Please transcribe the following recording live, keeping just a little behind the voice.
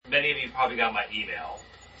many of you probably got my email.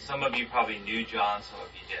 Some of you probably knew John, some of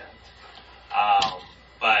you didn't.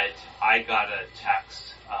 But I got a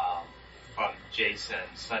text from Jason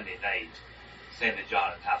Sunday night saying that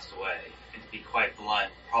John had passed away. And to be quite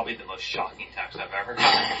blunt, probably the most shocking text I've ever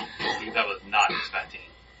gotten, because I was not expecting.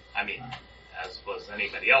 I mean, as was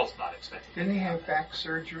anybody else not expecting. Didn't he have back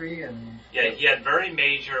surgery and? Yeah, he had very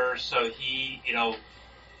major. So he, and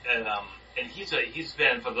he's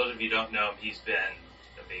been, for those of you who don't know him, he's been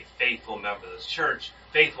a faithful member of this church,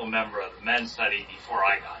 faithful member of the men's study before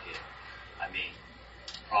I got here. I mean,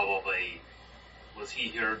 probably, was he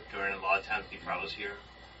here during a lot of times before I was here?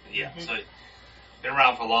 Yeah, so been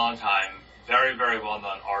around for a long time. Very, very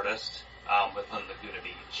well-known artist within Laguna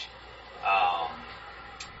Beach.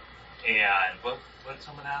 And what did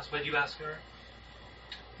someone ask? What did you ask her?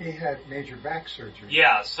 He had major back surgery.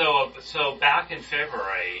 Yeah, so back in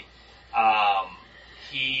February,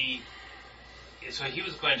 he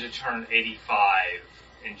was going to turn 85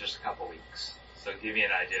 in just a couple weeks. So to give you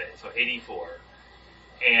an idea, so 84.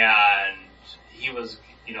 And he was,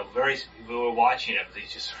 we were watching him, he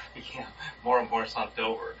just became more and more slumped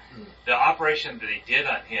over. The operation that they did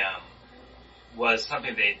on him was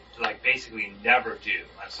something they basically never do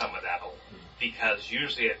on someone that old. Because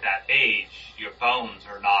usually at that age, your bones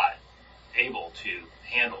are not able to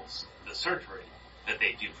handle the surgery that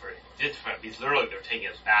they do for him. Because literally they're taking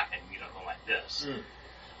his back and, going like this.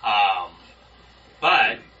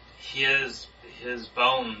 But his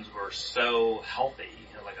bones were so healthy,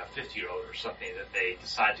 like a 50-year-old or something, that they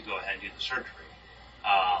decided to go ahead and do the surgery.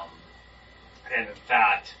 And in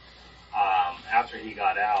fact, after he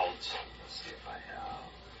got out, let's see if I have,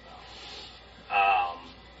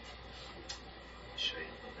 show you a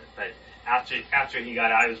little bit, but after he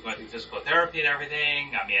got out, he was going through physical therapy and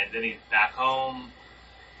everything. I mean, then he's back home,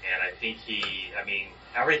 and I think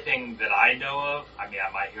everything that I know of, I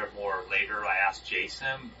might hear more later. I asked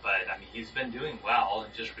Jason, but he's been doing well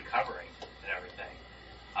and just recovering and everything.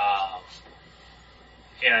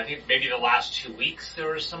 And I think maybe the last 2 weeks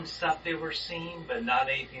there was some stuff they were seeing, but not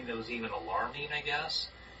anything that was even alarming, I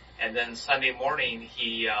guess. And then Sunday morning,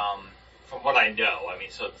 he, from what I know,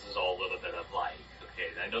 so this is all a little bit of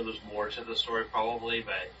I know there's more to the story probably,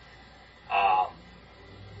 but,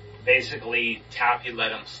 basically Taffy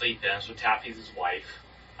let him sleep in, so Taffy's his wife.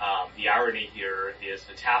 The irony here is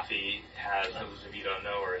that Taffy has, those of you who don't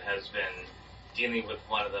know her, has been dealing with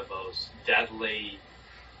one of the most deadly,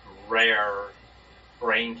 rare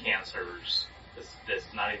brain cancers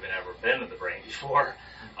that's not even ever been in the brain before,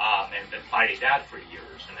 and been fighting that for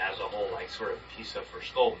years, and has a whole sort of piece of her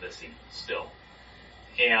skull missing still.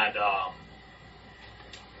 And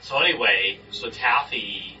so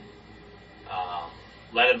Taffy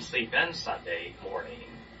let him sleep in Sunday morning,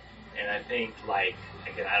 and I think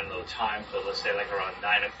again, I don't know the time, but let's say around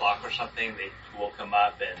 9 o'clock or something, they woke him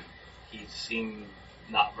up and he seemed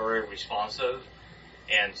not very responsive.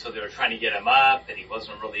 And so they were trying to get him up, and he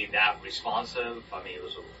wasn't really that responsive. He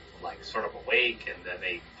was sort of awake, and then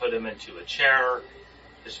they put him into a chair,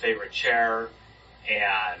 his favorite chair,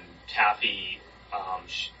 and Taffy,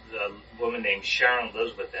 the woman named Sharon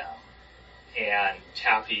lives with them. And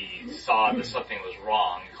Taffy saw that something was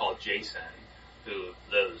wrong and called Jason, who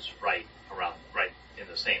lives right in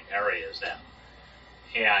the same area as them.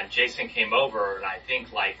 And Jason came over, and I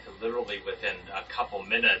think literally within a couple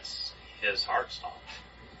minutes, his heart stopped.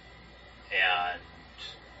 And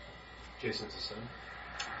Jason's a son?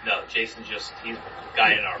 No, he's a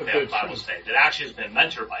guy in our Bible study that actually has been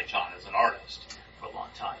mentored by John as an artist for a long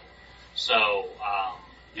time. So, a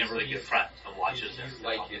really good friend that watches him. He's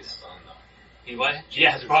like his son, though. He what?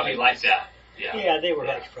 Yeah, it's probably like that. Yeah. Yeah, they were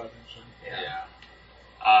like brothers. Yeah.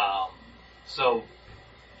 So,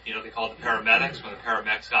 they called the paramedics. When the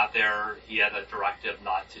paramedics got there, he had a directive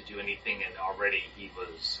not to do anything, and already he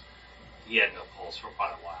had no pulse for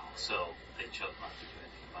quite a while, so they chose not to do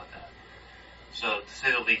anything about that. So, to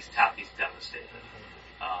say the least, Taffy's devastated.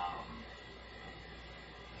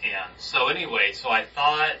 And so anyway, I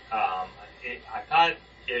thought,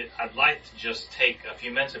 I'd like to just take a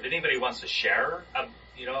few minutes. If anybody wants to share,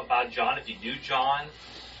 about John, if you knew John,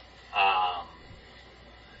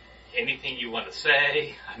 anything you want to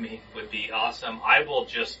say, would be awesome. I will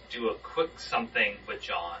just do a quick something with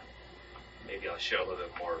John. Maybe I'll share a little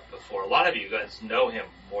bit more before. A lot of you guys know him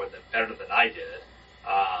better than I did.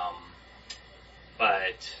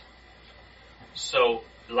 But, so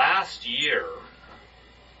last year,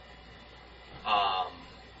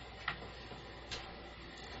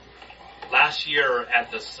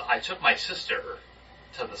 I took my sister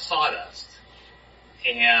to the Sawdust,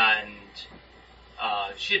 and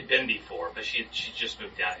she had been before, but she just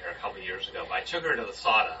moved down here a couple of years ago. But I took her to the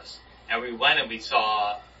Sawdust, and we went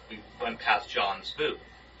past John's booth,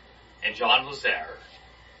 and John was there,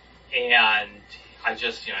 and I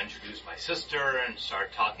just, introduced my sister and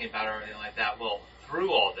started talking about her and everything like that. Well,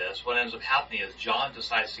 through all this, what ends up happening is John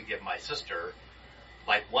decides to give my sister,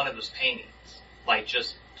 like, one of his paintings, like,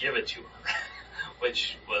 just give it to her,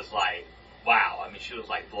 which was like, wow. I mean, she was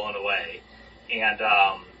like blown away, and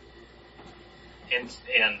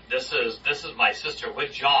this is my sister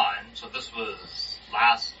with John. So this was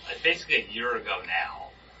basically a year ago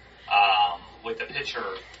now, with the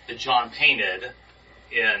picture that John painted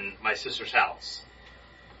in my sister's house.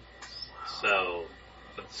 So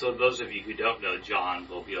those of you who don't know John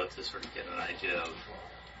will be able to sort of get an idea of,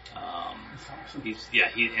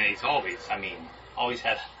 he's always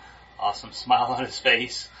had an awesome smile on his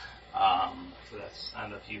face. So that's, I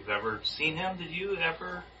don't know if you've ever seen him. Did you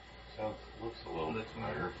ever? Looks a little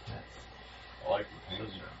familiar. I like the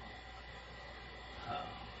painting.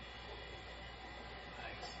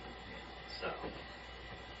 So.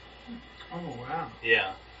 Oh, wow.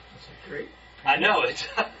 Yeah. That's a great painting. I know it.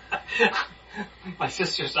 My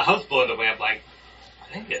sister's, I was blown away. I'm like,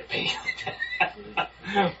 I didn't get a painting like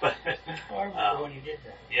that. But, I remember when you did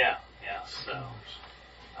that. Yeah. So,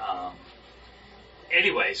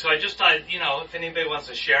 anyway, so I just thought, if anybody wants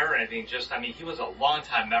to share or anything, he was a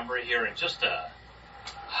long-time member here, and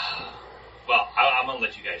I'm going to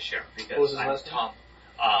let you guys share, because What was his last name?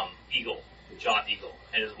 Tom, Eagle, John Eagle,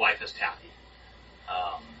 and his wife is Taffy.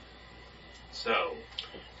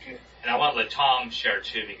 And I want to let Tom share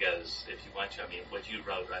too, because if you want to, what you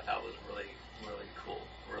wrote I thought was really, really cool,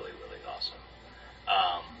 really, really awesome.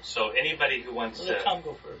 So anybody who wants to... Let Tom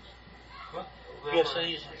go first. Well, Yes,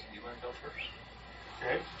 please. You want to go first?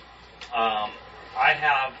 Okay. I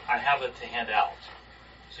have it to hand out.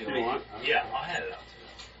 So You want? Yeah, I'll hand it out to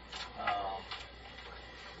you.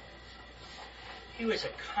 He was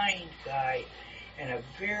a kind guy and a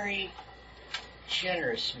very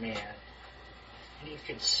generous man. And he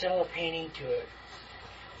could sell a painting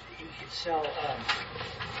he could sell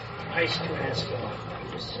ice to an Eskimo.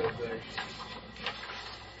 He was so good.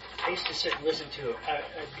 I used to sit and listen to him. I'd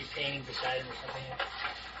be painting beside him or something.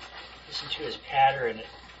 Listen to his patter and it.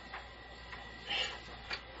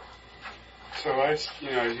 So as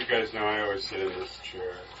you guys know, I always sit in this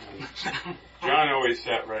chair. And John always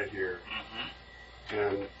sat right here. Mm-hmm.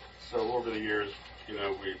 And so over the years, we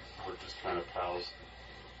were just kind of pals.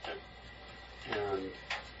 And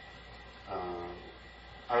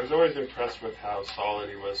I was always impressed with how solid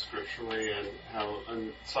he was scripturally and how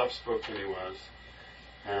soft-spoken he was,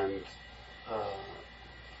 and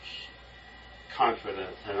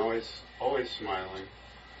confident, and always smiling,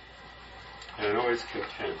 and always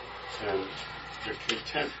content. And the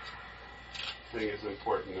content thing is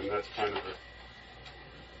important, and that's kind of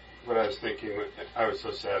what I was thinking. I was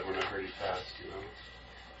so sad when I heard he passed,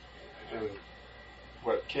 and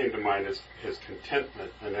what came to mind is his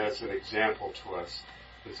contentment, and as an example to us,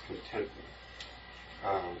 his contentment.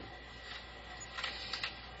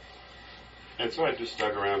 And so I just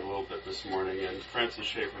dug around a little bit this morning, and Francis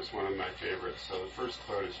Schaeffer is one of my favorites. So the first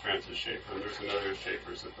quote is Francis Schaeffer, and there's another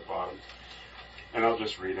Schaeffer's at the bottom. And I'll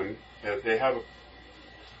just read them. They have a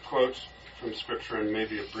quote from Scripture and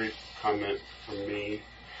maybe a brief comment from me,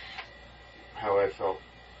 how I felt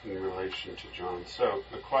in relation to John. So,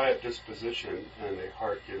 a quiet disposition and a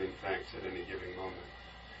heart giving thanks at any given moment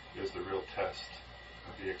is the real test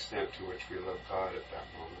of the extent to which we love God at that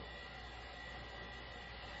moment.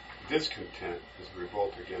 Discontent is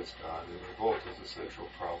revolt against God, and revolt is the central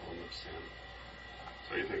problem of sin.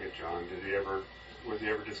 So you think of John, was he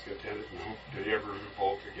ever discontented? No. Did he ever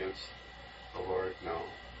revolt against the Lord? No.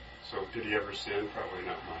 So did he ever sin? Probably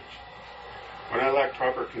not much. When I lack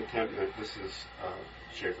proper contentment, this is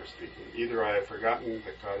Schaeffer speaking, either I have forgotten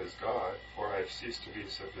that God is God, or I have ceased to be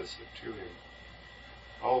submissive to him.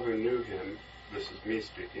 All who knew him, this is me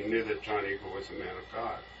speaking, knew that John Eagle was a man of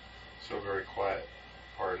God, so very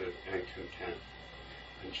quiet-hearted and content.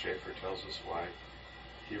 And Schaeffer tells us why.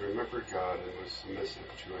 He remembered God and was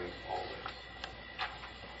submissive to him always.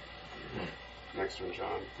 Next one,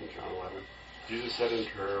 John 11. Jesus said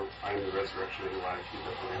unto her, I am the resurrection and life. He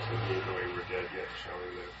that believes in me, though he were dead, yet shall he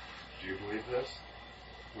live. Do you believe this?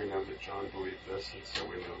 We know that John believed this, and so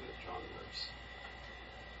we know that John lives.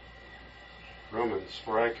 Romans,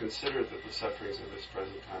 for I consider that the sufferings of this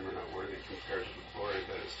present time are not worthy compared to the glory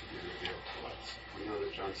that is to be revealed to us. We know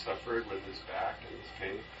that John suffered with his back and his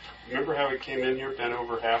pain. Remember how he came in here bent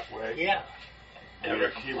over halfway? Yeah.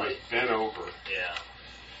 He was bent over. Yeah.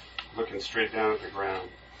 Looking straight down at the ground.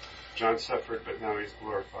 John suffered, but now he's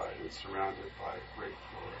glorified and surrounded by great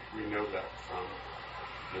glory. We know that from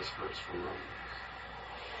this verse from Romans.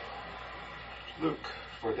 Luke,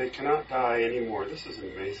 for they cannot die anymore. This is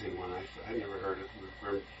an amazing one. I never heard it,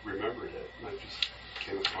 remembered it, and I just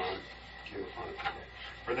came upon it today.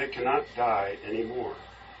 For they cannot die anymore,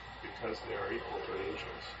 because they are equal to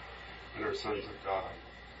angels and are sons of God,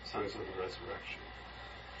 sons of the resurrection.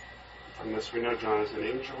 From this we know John is an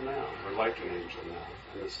angel now, or like an angel now,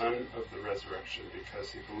 and the son of the resurrection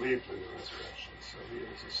because he believed in the resurrection. So he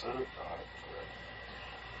is a son of God forever.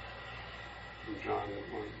 From John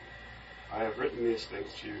 1, I have written these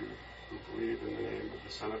things to you who believe in the name of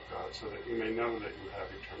the Son of God, so that you may know that you have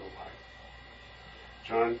eternal life.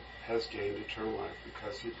 John has gained eternal life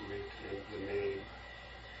because he believed in the name.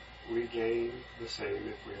 We gain the same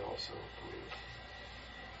if we also believe.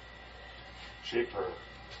 Shepherd.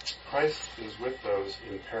 Christ is with those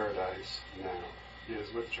in paradise now. He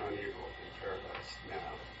is with John Eagle in paradise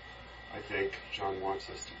now. I think John wants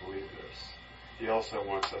us to believe this. He also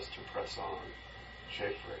wants us to press on.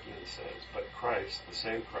 Schaeffer again says, but Christ, the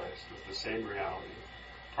same Christ, with the same reality,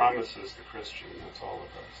 promises the Christian, that's all of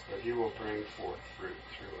us, that he will bring forth fruit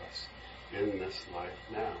through us in this life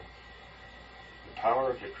now. The power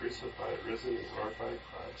of the crucified, risen, and glorified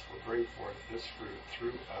Christ will bring forth this fruit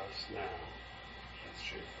through us now. That's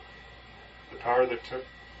Schaeffer. The power that took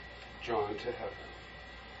John to heaven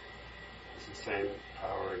is the same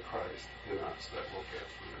power in Christ in us that will bear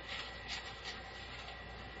fruit.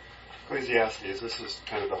 Ecclesiastes, this is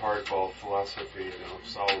kind of the hardball philosophy, of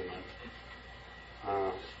Solomon.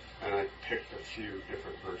 And I picked a few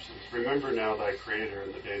different verses.M ember now thy Creator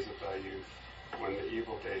in the days of thy youth, when the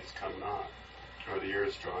evil days come not, nor the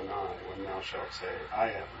years draw nigh, when thou shalt say, I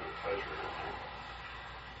have no pleasure in life.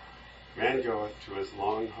 Man goeth to his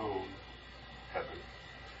long home, heaven,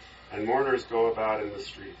 and mourners go about in the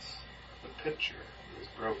streets. The pitcher is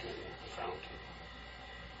broken at the fountain.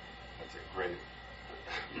 That's a great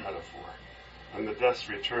metaphor. And the dust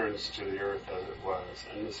returns to the earth as it was,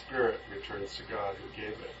 and the spirit returns to God who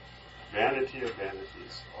gave it. Vanity of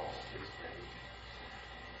vanities, all is vanity.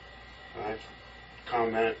 And I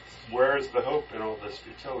comment, where is the hope in all this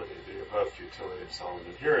futility, the above futility of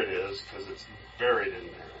Solomon? Here it is, because it's buried in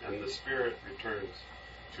there, and the spirit returns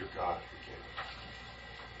to God who gave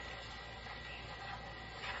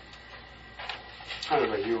it. Kind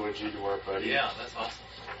of a eulogy to our buddy. Yeah, that's awesome.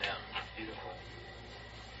 Yeah, beautiful.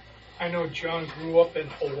 I know John grew up in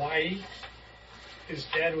Hawaii. His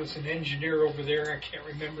dad was an engineer over there. I can't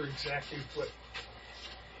remember exactly what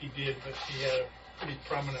he did, but he had a pretty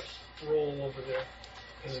prominent role over there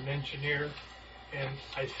as an engineer. And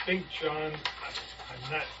I think John,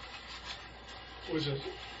 was a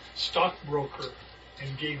stockbroker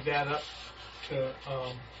and gave that up to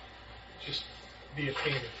just be a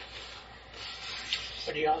painter.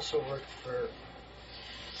 But he also worked for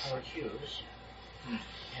Howard Hughes.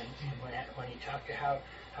 And when he talked to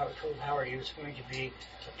told Howard he was going to be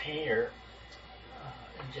a painter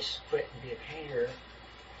and just quit and be a painter,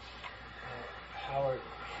 Howard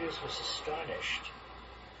Hughes was astonished.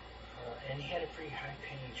 And he had a pretty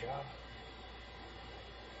high-paying job.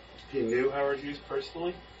 He knew Howard Hughes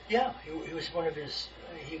personally? Yeah, he was one of his.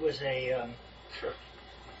 He was a.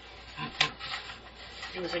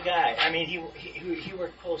 He was a guy. I mean, he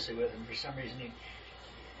worked closely with him for some reason.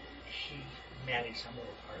 He managed some of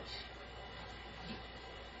the parts.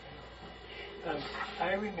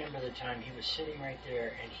 I remember the time he was sitting right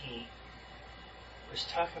there and he was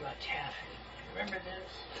talking about Taffy. Remember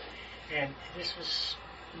this? And this was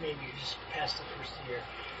maybe just past the first year.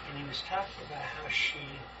 And he was talking about how she,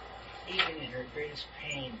 even in her greatest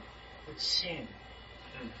pain, would sing.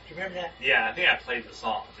 Do you remember that? Yeah, I think I played the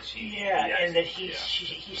song. And that he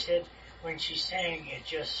said when she sang, it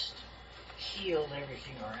just healed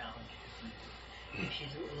everything around him. He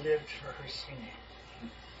lived for her singing.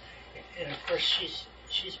 And of course,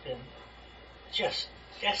 she's been just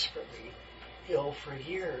desperately ill for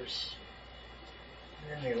years.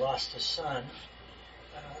 And then they lost a son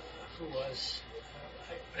who was.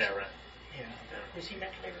 Yeah, right. Yeah. Was he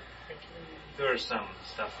mentally? There was some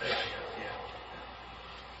stuff there, I guess. Yeah.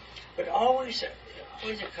 But always a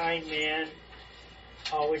kind man,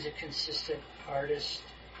 always a consistent artist,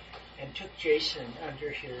 and took Jason under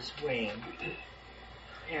his wing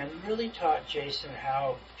and really taught Jason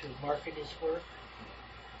how to market his work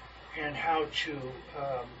and how to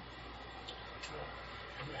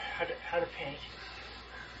paint.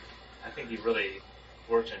 I think he really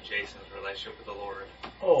worked on Jason's relationship with the Lord.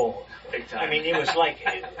 Oh, big time. I mean, it was like,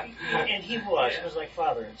 and he was. Yeah. It was like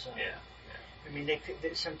father and son. Yeah. I mean,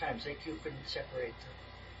 sometimes you couldn't separate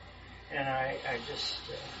them. And I just,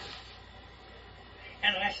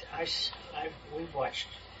 And we've watched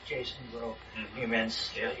Jason grow Mhm.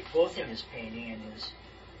 immensely, Yeah. both in his painting and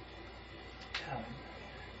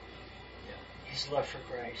his love for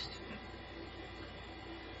Christ.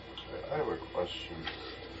 I have a question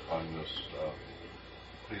on this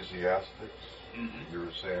Ecclesiastics. Mhm. You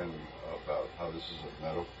were saying about how this is a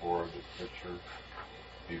metaphor, the pitcher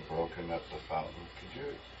be broken at the fountain. Could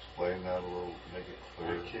you explain that a little, make it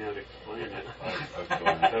clear? I can't explain it. I've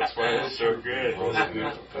done it. That's why it's so good. Broken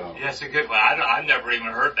at the fountain. Yeah, it's a good one. I've never even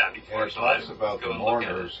heard that before. And it So I talks about go the and look at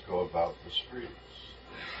it. mourners go about the streets.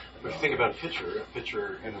 But think about a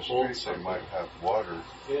pitcher In the holds streets, they something. might have water.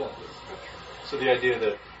 Yeah. The pitcher. So the idea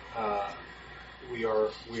that we are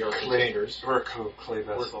containers. Or a clay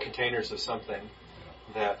We're vessel. containers of something.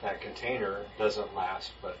 That container doesn't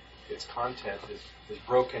last, but its content is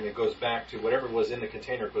broken. It goes back to whatever was in the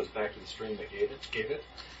container. Goes back to the stream that gave it.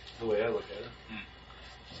 The way I look at it.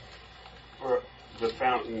 Or the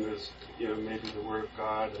fountain is, maybe the Word of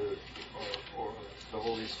God or the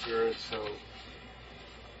Holy Spirit. So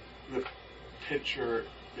the pitcher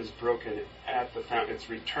is broken at the fountain. It's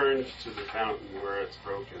returned to the fountain where it's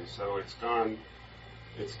broken. So it's gone.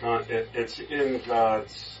 It's in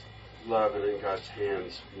God's love and in God's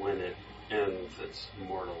hands when it ends its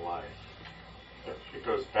mortal life. It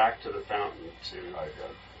goes back to the fountain I got it.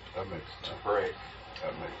 That makes to sense. break.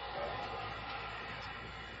 That makes sense.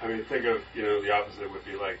 I mean, think of, the opposite would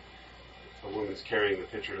be like a woman's carrying the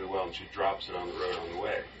pitcher to the well and she drops it on the road on the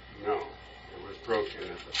way. No, it was broken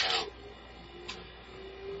at the fountain.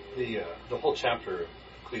 The whole chapter of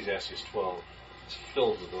Ecclesiastes 12 is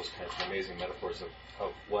filled with those kinds of amazing metaphors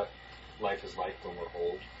of what life is like when we're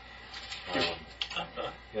old.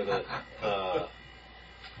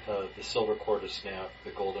 The silver cord is snapped,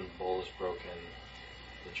 the golden bowl is broken,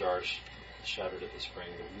 the jar is shattered at the spring,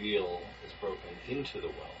 the wheel is broken into the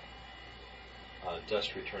well.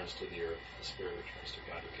 Dust returns to the earth, the spirit returns to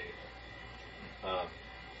God who gave it.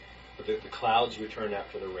 But the clouds return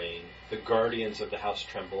after the rain, the guardians of the house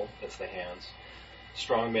tremble, that's the hands.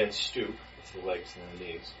 Strong men stoop, that's the legs and the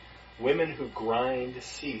knees. Women who grind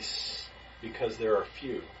cease because there are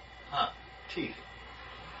few. Teeth.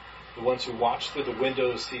 The ones who watch through the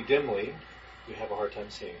windows see dimly. We have a hard time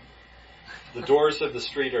seeing. The doors of the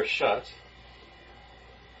street are shut.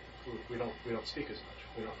 We don't speak as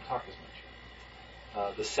much. We don't talk as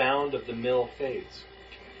much. The sound of the mill fades.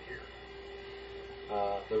 We can't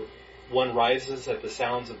hear. The one rises at the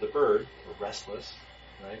sounds of the bird. We're restless,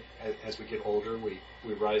 right? As we get older, we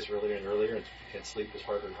rise earlier and earlier, and sleep is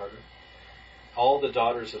harder and harder. All the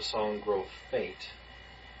daughters of song grow faint.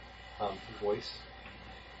 Voice.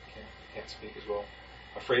 Can't speak as well.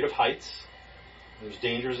 Afraid of heights. There's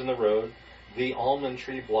dangers in the road. The almond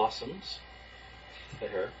tree blossoms. The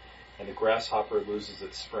hair. And the grasshopper loses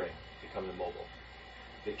its spring, become immobile.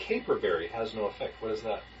 The caperberry has no effect. What is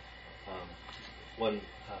that? One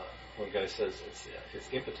guy says it's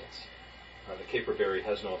impotence. The caperberry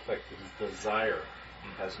has no effect. The desire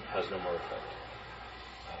has no more effect.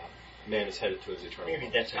 Man is headed to his eternal Maybe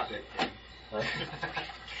life. that's a good thing. Right?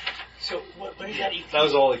 So what is that? That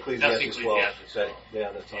was all That's Ecclesiastes 12. Ecclesiastes 12.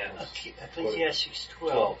 That's Yeah. almost. Ecclesiastes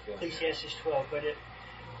 12. 12, yeah. Ecclesiastes 12, but it.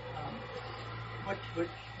 What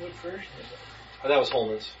version is it? That was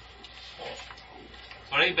Holman's.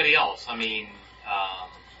 So anybody else? I mean,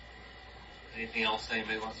 anything else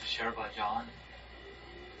anybody wants to share about John?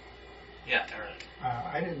 Yeah, Aaron.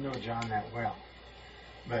 I didn't know John that well,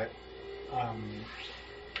 but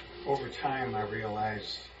over time I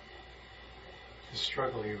realized the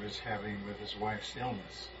struggle he was having with his wife's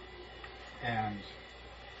illness, and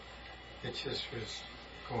it just was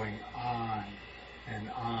going on and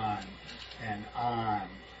on and on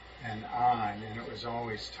and on, and it was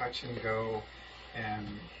always touch and go, and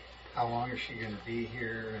how long is she going to be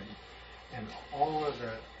here, and all of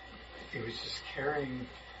he was just carrying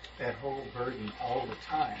that whole burden all the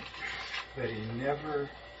time, but he never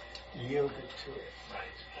yielded to it. Right.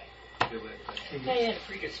 He had a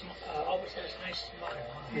pretty good smile. Always had a nice smile.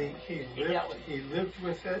 He lived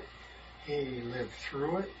with it. He lived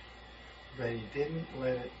through it, but he didn't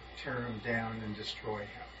let it tear him down and destroy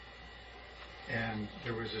him. And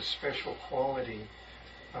there was a special quality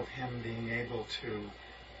of him being able to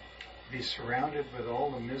be surrounded with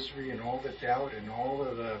all the misery and all the doubt and all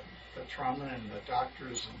of the trauma and the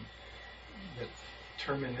doctors and the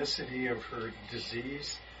terminicity of her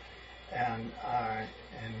disease, and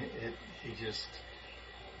he just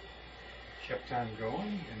kept on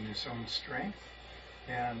going in his own strength,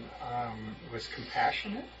 and was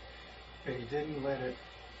compassionate, but he didn't let it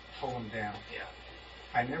pull him down. Yeah.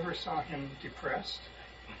 I never saw him depressed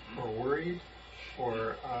or worried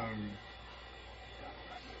or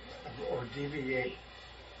or deviate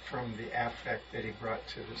from the affect that he brought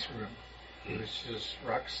to this room. It was just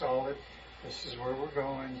rock solid. This is where we're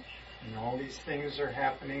going, and all these things are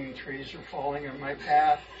happening, and trees are falling in my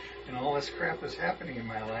path, and all this crap is happening in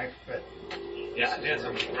my life. But yeah, that's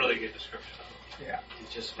a really good description of it. yeah, He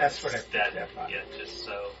just that's was what I steady. picked up on. Yeah, just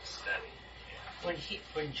so steady.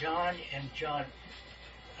 When John,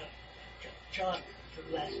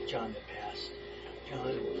 the last John that passed,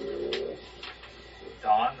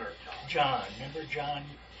 Don or John? John, remember John?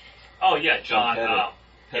 Oh yeah, John.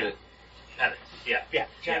 Pettit. Pettit. Yeah. Yeah,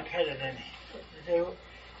 John Pettit, and they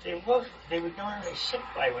would normally sit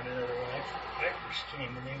by one another when I first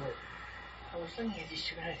came, and I was looking at these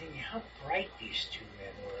two and I thinking how bright these two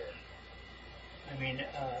men were. I mean,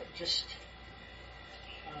 just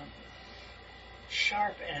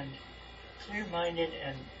sharp and clear-minded,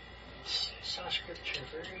 and saw scripture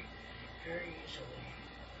very, very easily.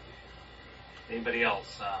 Anybody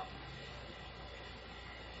else?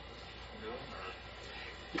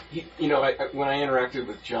 When I interacted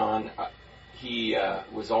with John, he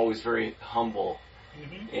was always very humble,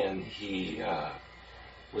 and he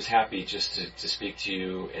was happy just to speak to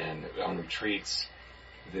you, and on retreats,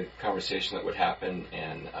 the conversation that would happen,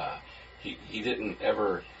 and he didn't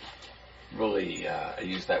ever really, I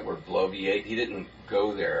use that word, bloviate. He didn't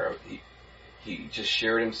go there. He just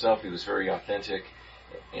shared himself. He was very authentic,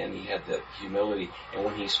 and he had that humility. And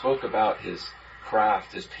when he spoke about his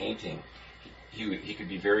craft, his painting, he could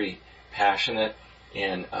be very passionate,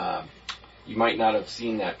 and you might not have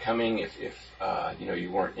seen that coming if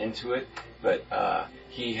you weren't into it, but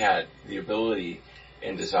he had the ability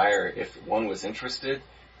and desire, if one was interested,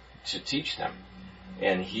 to teach them.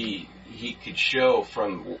 And he could show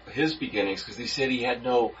from his beginnings, because he said he had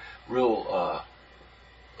no real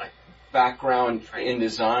background in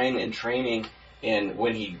design and training, and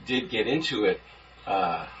when he did get into it,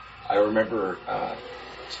 I remember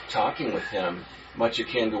talking with him, much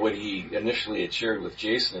akin to what he initially had shared with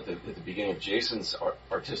Jason at the beginning of Jason's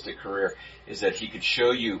artistic career, is that he could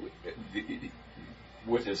show you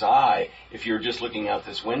with his eye, if you're just looking out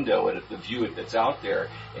this window at the view that's out there,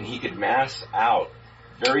 and he could mass out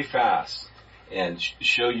very fast and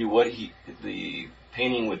show you what the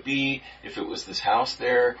painting would be, if it was this house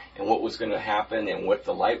there, and what was going to happen, and what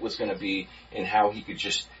the light was going to be, and how he could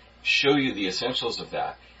just show you the essentials of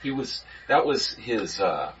that. That was his,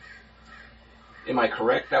 am I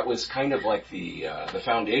correct? That was kind of like the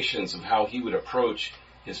foundations of how he would approach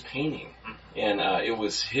his painting. And it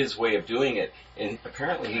was his way of doing it. And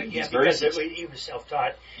apparently he's very successful. He was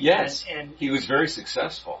self-taught. Yes, and he was very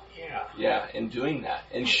successful. Yeah. Yeah, in doing that.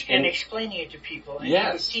 And explaining it to people. And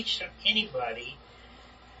yes. He would teach anybody.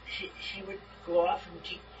 He would go off and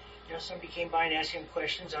teach. Somebody came by and asked him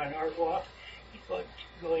questions on art walk. He'd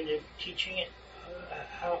go into teaching it,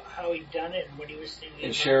 how he'd done it and what he was thinking.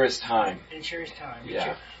 And share his time.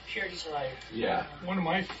 Yeah. Shared his life. Yeah. One of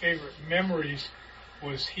my favorite memories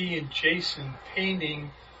was he and Jason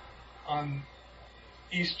painting on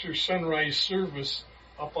Easter sunrise service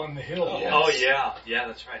up on the hill. Yes. Oh yeah,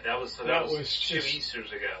 that's right. That was 2 just,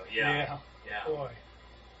 Easters ago. Yeah. Boy.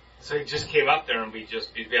 So he just came up there, and we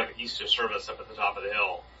have an Easter service up at the top of the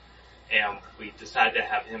hill, and we decided to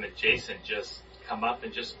have him and Jason just come up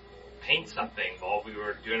and just paint something while we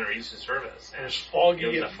were doing our Easter service. It was foggy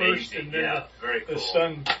it was at first, amazing. and then very cool. the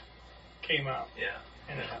sun came out. Yeah.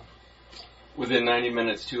 And Within 90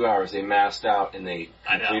 minutes, 2 hours, they massed out and they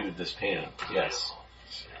completed this painting. Yeah. Yes.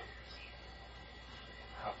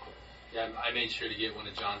 How cool. Yeah, I made sure to get one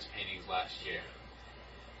of John's paintings last year.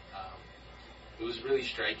 It was really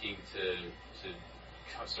striking to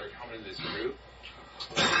start coming to this group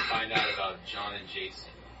and find out about John and Jason.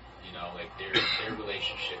 Their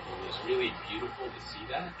relationship. It was really beautiful to see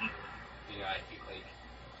that. I think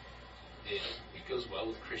it goes well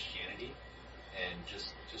with Christianity, and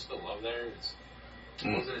just the love there. It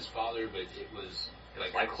wasn't his father, but it was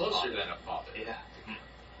like closer than a father. Yeah.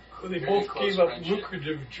 well, they Very both close gave up friendship.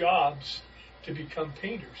 lucrative jobs to become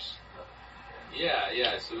painters.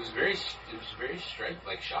 Yeah. So it was very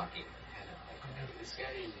shocking. And this guy,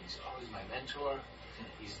 he's always my mentor.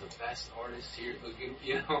 He's the best artist here. Looking,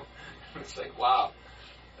 it's like wow.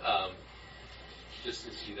 Just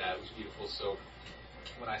to see that, it was beautiful. So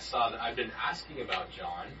when I saw that, I've been asking about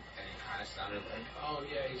John, and it kind of sounded like, oh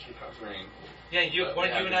yeah, he's recovering. Yeah, you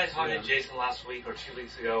and I just, talking to Jason last week or 2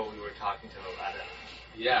 weeks ago. We were talking to him about it.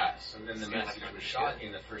 Yeah. So then the Seems like message it was was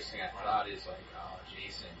shocking. The first thing I thought is like, oh,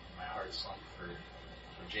 Jason, my heart is sunk for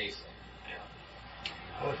Jason.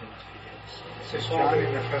 Is John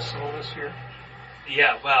in the festival this year?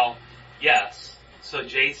 Yeah, well, yes. So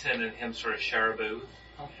Jason and him sort of share a booth.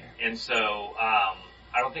 Okay. And so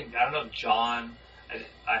I don't know if John,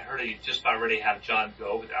 I heard he just about ready to have John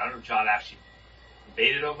go, but I don't know if John actually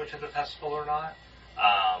made it over to the festival or not.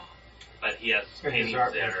 But he has But his paintings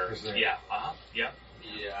artwork there. was there. Yeah, yeah.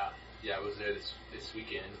 Yeah, I was there this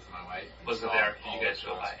weekend with my wife. and Was it saw there? Did all you guys of go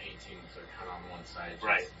John's by? paintings are kind of on one side,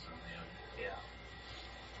 Right. Jason's on the other. Yeah.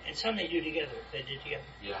 And some they do together. They did together.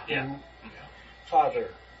 Yeah. Yeah. Mhm.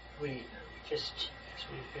 Father, we just, as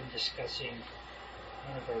we've been discussing,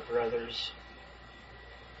 one of our brothers,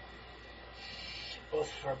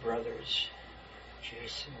 both of our brothers,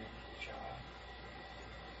 Jason and John,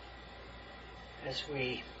 as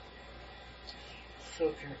we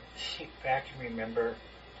think back and remember,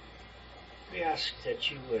 we ask that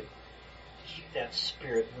you would keep that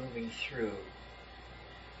spirit moving through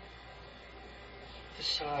the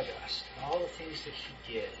sawdust and all the things that he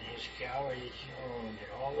did and his gallery that he owned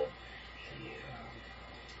and all the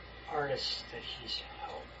artists that he's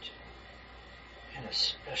helped, and a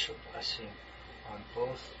special blessing on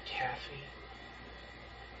both Taffy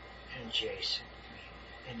and Jason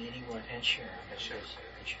and anyone, and Sharon, and Sharon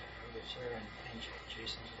who was there, and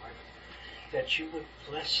Jason's wife, that you would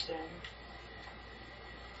bless them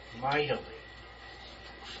mightily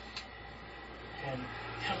and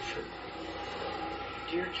comfort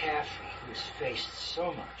dear Taffy, who has faced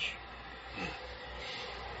so much.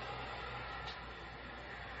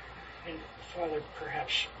 And Father,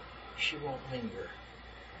 perhaps she won't linger.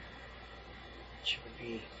 She would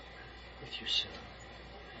be with you soon,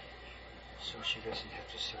 so she doesn't have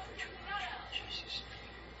to suffer too much. In Jesus' name.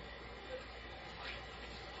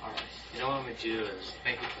 All right. You know what I'm going to do is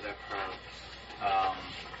thank you for that prayer.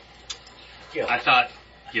 Gil. I thought,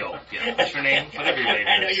 Gil. What's your name? Whatever your name is.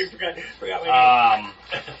 I know you forgot my name.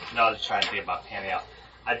 No, I was trying to think about panning out.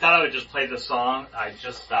 I thought I would just play this song. I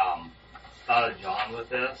just thought of John with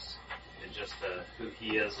this. And just who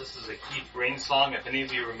he is. This is a Keith Green song. If any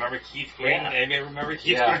of you remember Keith Green, Yeah. anybody remember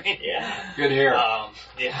Keith Yeah. Green? Yeah. Good hair.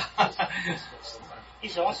 Yeah.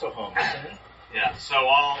 He's also home, isn't he? Yeah, so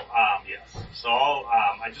I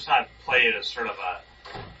just had to play it as sort of a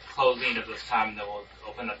closing of this time, and then we'll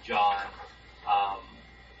open up John.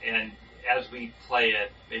 And as we play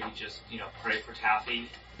it, maybe just, pray for Taffy,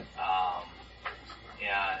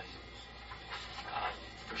 and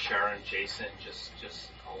for Sharon, Jason, just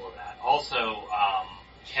all of that. Also,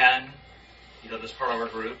 Ken, this part of our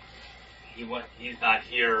group, he's not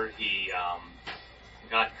here, he,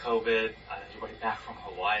 got COVID on his way back from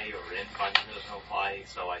Hawaii, or in Hawaii,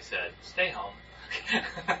 so I said, stay home.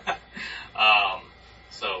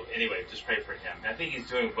 So anyway, just pray for him. I think he's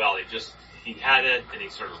doing well. He had it, and he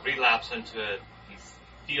sort of relapsed into it. He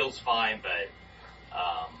feels fine, but,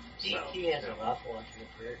 He has an awful lot to be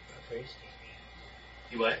praised.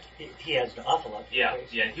 You what? He has an awful lot to be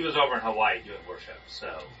praised. Yeah, he was over in Hawaii doing worship,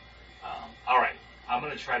 so, alright. I'm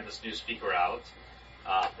gonna try this new speaker out,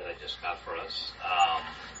 that I just got for us.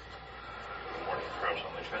 Morning prayer, so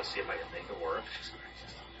I'm going to try to see if I can make it work.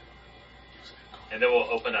 And then we'll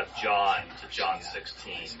open up John to John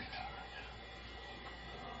 16.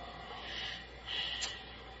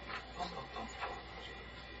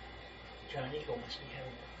 John Eagle must be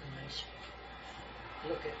having a nice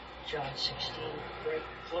look at John 16 right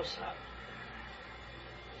close up.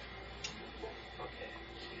 Okay,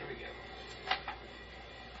 here we go.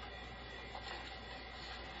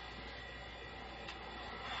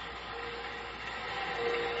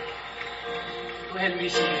 Go ahead and be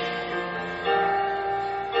seated.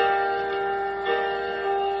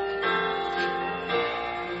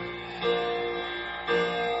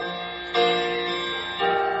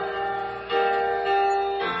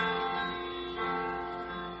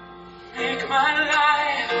 Make my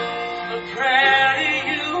life a prayer to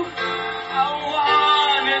you. I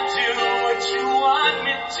wanna do what you want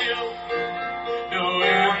me to. No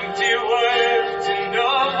empty words and no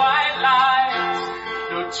white lies.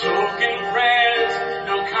 No token prayers,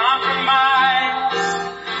 no compromise.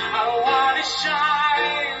 I wanna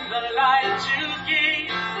shine the light you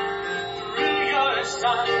gave through your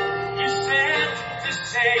Son. You sent to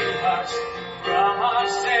save us from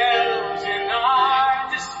ourselves and our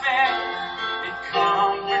despair.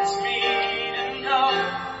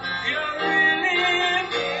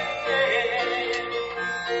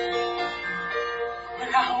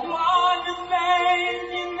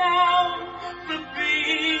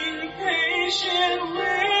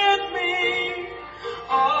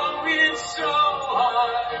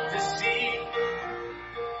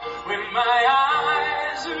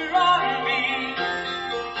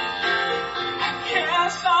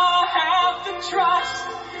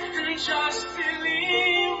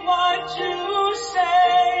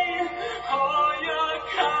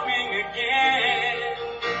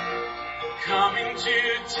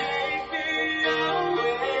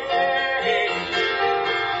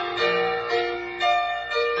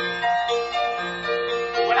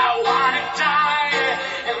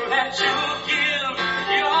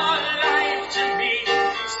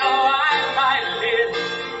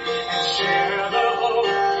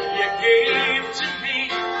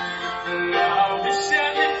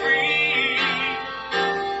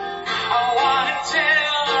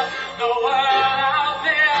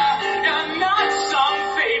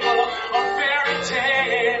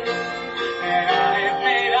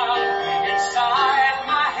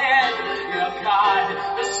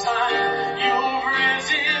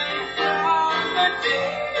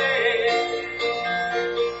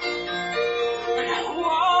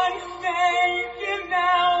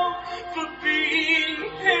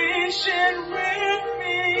 patient with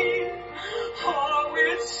me. Oh,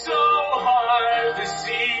 it's so hard to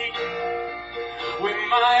see when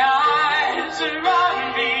my eyes are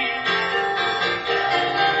on me.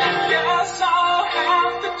 I guess I'll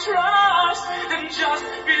have to trust and just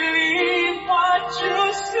believe what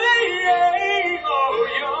you say. Oh,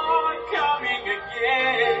 you're coming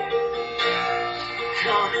again,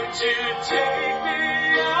 coming to take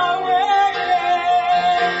me away.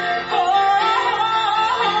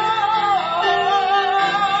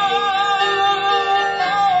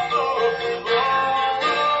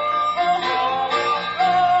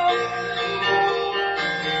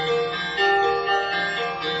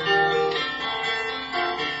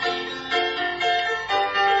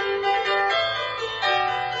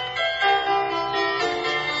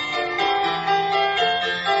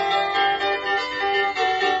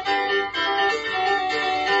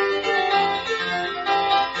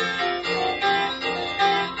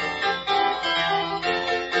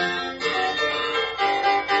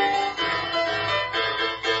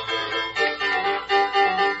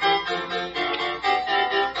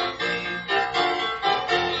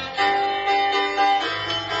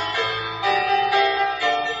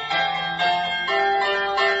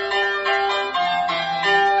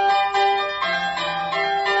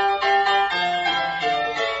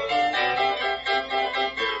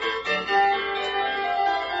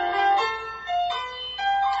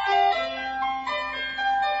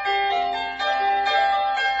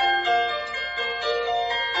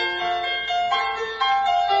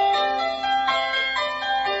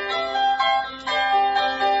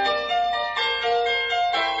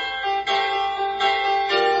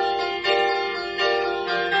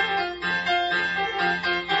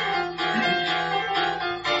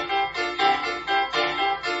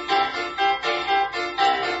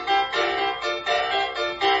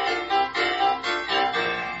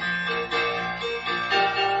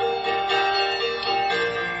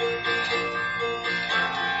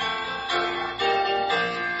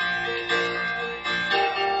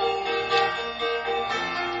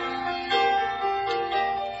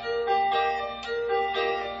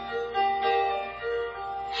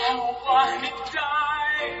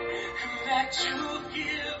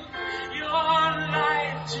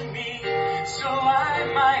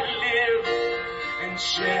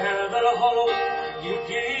 Share the hope you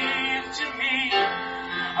gave to me.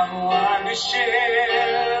 I want to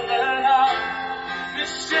share the love that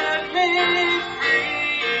set me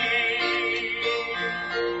free.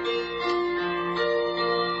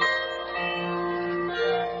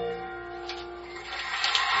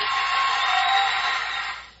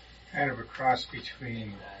 Kind of a cross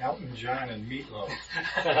between Elton John and Meatloaf.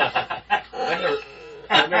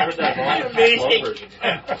 I've never heard that live version.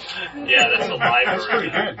 Yeah, that's a live That's version. pretty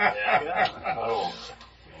good. Yeah. Oh.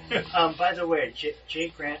 By the way,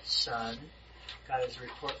 Jay Grant's son got his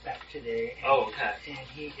report back today. And, Oh, okay. And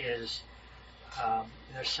he is,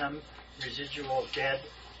 there's some residual dead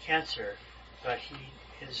cancer, but he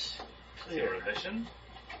is Is it clear. remission?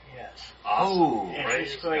 Yes. Awesome. Oh, And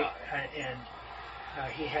Praise he's going, God. and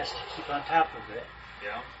he has to keep on top of it,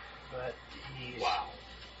 Yeah. but he's, Wow.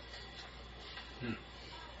 Hmm.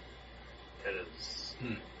 That is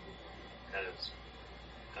Hmm. that is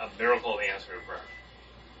a miracle of the answer to prayer.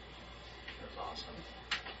 That's awesome.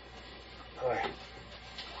 boy,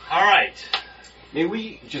 All right. May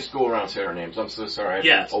we just go around and say our names? I'm so sorry. I've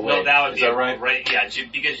Yes. been away. No, that would Is be that right? Yeah,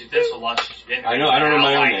 because you've been so long since you've been. I know, I don't know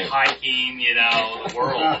my own like name. Hiking, the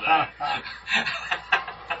world.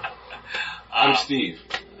 I'm Steve.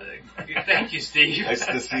 Thank you, Steve. Nice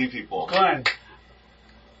to see people. Glenn.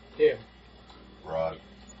 Tim. Rod.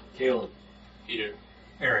 Caleb. Peter.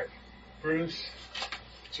 Eric. Bruce.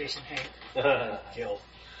 Jason Hank, Gil.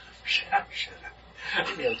 Shut up.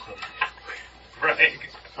 Give me a clue. Frank.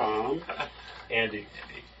 Tom. Andy.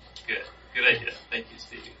 Good idea. Thank you,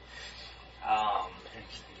 Steve.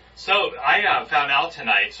 So I found out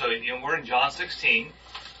tonight. So we're in John 16,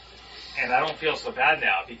 and I don't feel so bad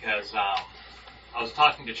now because I was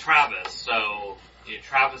talking to Travis. So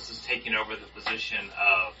Travis is taking over the position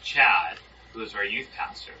of Chad, who is our youth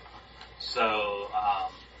pastor. So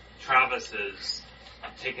Travis is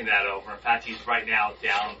taking that over. In fact, he's right now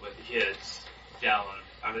down with the kids down.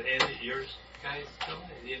 Are the end of yours guys still?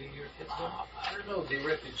 Are the end of your kids still? I don't know if they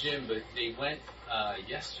were at the gym, but they went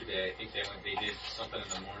yesterday. I think they did something in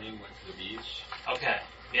the morning, went to the beach, Okay.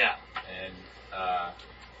 Yeah. and I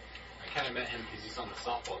kind of met him because he's on the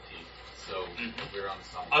softball team. So Mhm. we were on the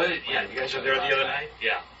softball. Oh, team yeah. playing You guys were with there each the other other last night?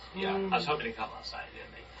 Yeah. Yeah. I was hoping to come last night. I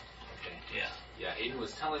didn't make it. Okay. Yeah. Yeah, Aiden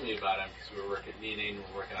was telling me about him because me and Aiden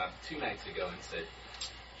were working on it 2 nights ago and said,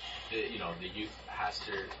 the youth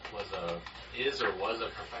pastor is or was a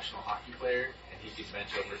professional hockey player, and he could bench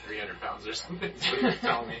over 300 pounds or something. That's what he was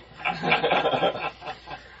telling me.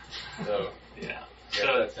 So Yeah.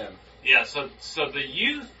 so that's him. Yeah, so the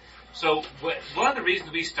youth, one of the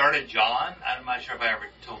reasons we started John, I'm not sure if I ever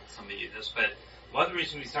told some of you this, but one of the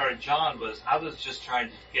reasons we started John was I was just trying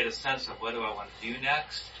to get a sense of what do I want to do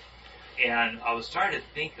next, and I was starting to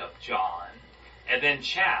think of John, and then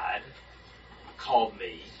Chad called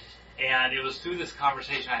me, and it was through this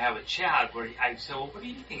conversation I had with Chad where I said, well, what are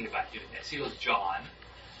you thinking about doing next? He goes, John.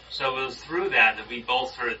 So it was through that we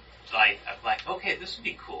both sort of like, okay, this would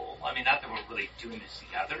be cool. I mean, not that we're really doing this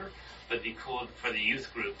together, but it'd be cool for the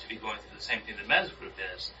youth group to be going through the same thing the men's group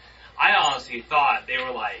is. I honestly thought they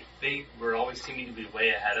were always seeming to be way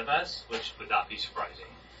ahead of us, which would not be surprising.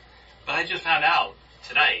 But I just found out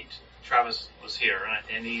tonight, Travis was here,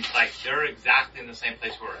 and he's like, they're exactly in the same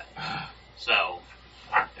place we're at. So,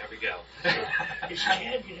 there we go. Is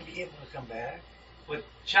Chad going to be able to come back? Well,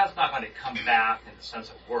 Chad's not going to come back in the sense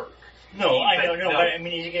of work. No, I don't know, but I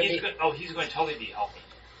mean, he's going to be... He's going to totally be helping.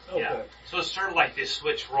 Oh, yeah. good. So it's sort of like they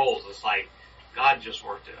switch roles. It's like God just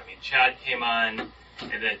worked it. I mean, Chad came on,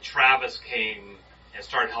 and then Travis came and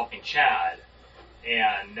started helping Chad,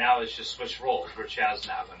 and now it's just switched roles where Chad's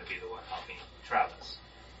now going to be the one helping Travis.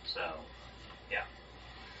 So, yeah.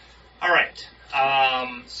 All right.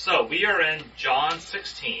 So we are in John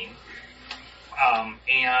 16,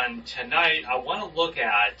 and tonight I want to look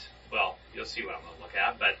at, well, you'll see what I'm going to look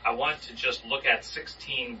at, but I want to just look at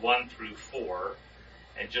 16, 1 through 4,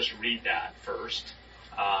 and just read that first,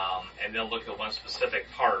 and then look at one specific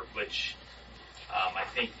part, which I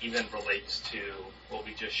think even relates to what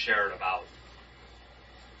we just shared about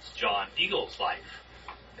John Eagle's life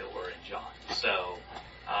that we're in John. So,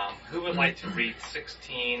 who would like to read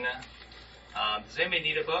 16? Does anybody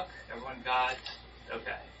need a book? Everyone got?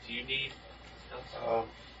 Okay. Do you need? I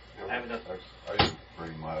didn't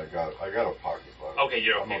bring mine. I got a pocket letter. Okay,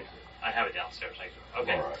 you're okay. I have it downstairs.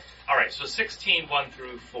 Okay. All right. So 16, 1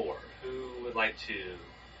 through 4. Who would like to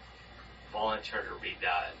volunteer to read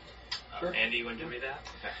that? Sure. Andy, you want to read that?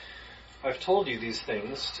 Okay. I've told you these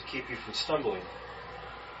things to keep you from stumbling.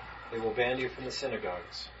 They will ban you from the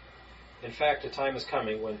synagogues. In fact, a time is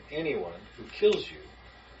coming when anyone who kills you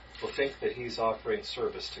will think that he's offering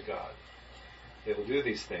service to God. They will do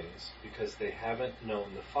these things because they haven't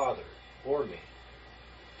known the Father or me.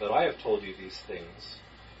 But I have told you these things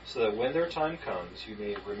so that when their time comes, you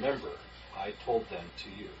may remember I told them to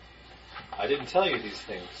you. I didn't tell you these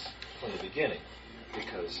things from the beginning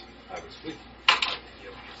because I was with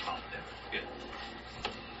you. Good.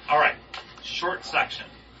 All right. Short section.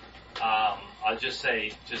 I'll just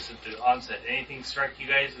say, just at the onset, anything strike you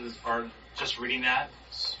guys as far as just reading that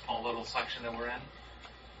small little section that we're in?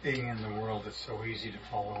 Being in the world, it's so easy to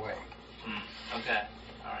fall away. Okay.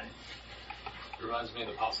 All right. It reminds me of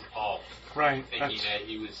the Apostle Paul. Right. Thinking that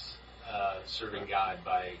he was serving God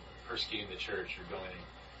by persecuting the church or going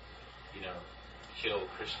to, kill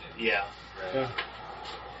Christians. Yeah. Right? Yeah.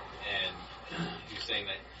 And he was saying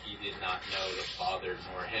that he did not know the Father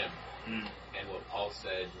nor him. And what Paul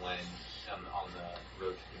said when on the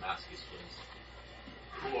road to Damascus was,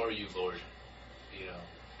 "Who are you, Lord?"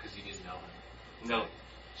 Because he didn't know him. No.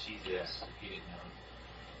 Jesus. Yes, he didn't know him.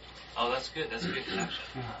 Oh, that's good. That's a good connection.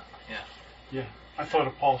 Yeah. I thought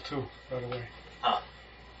of Paul too, right away.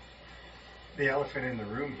 The elephant in the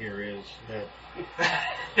room here is that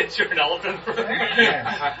Is there an elephant?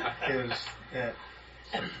 is that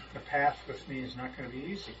the path with me is not going to be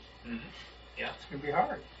easy. Yeah. It's going to be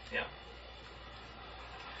hard. Yeah.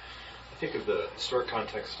 I think of the historic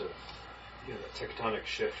context of the tectonic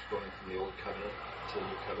shift going from the Old Covenant to the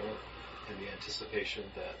New Covenant, and the anticipation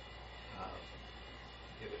that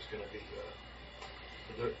there's going to be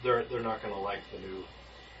they're not going to like the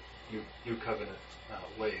New Covenant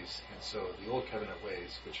ways, and so the Old Covenant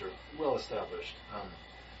ways, which are well established,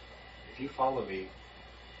 if you follow me,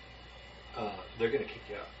 they're going to kick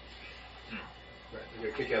you out. Right, they're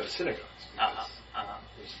going to kick you out of synagogues.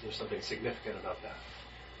 There's something significant about that.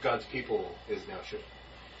 God's people is now shifting.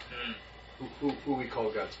 Who we call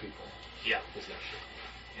God's people is now shifting.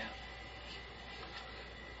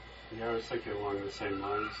 Yeah, I was thinking along the same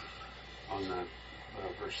lines on that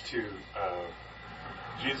verse 2.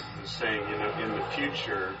 Jesus is saying, in the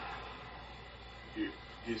future,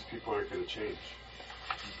 these people aren't going to change.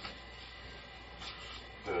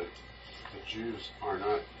 The Jews are not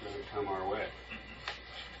going to come our way.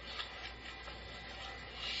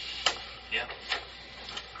 Yeah.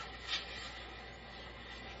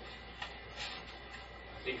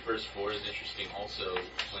 I think verse 4 is interesting also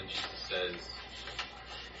when Jesus says,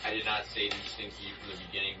 I I did not say these things to you from the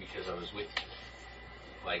beginning because I was with you.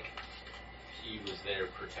 Like, he was there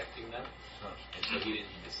protecting them, and so he didn't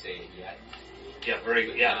need to say it yet. Yeah, very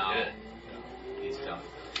good. Yeah, Now, good. He's done.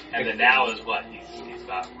 And the now is what? He's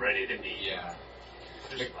not ready to be Yeah.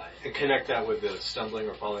 crucified. And connect that with the stumbling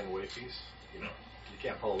or falling away piece. You know, you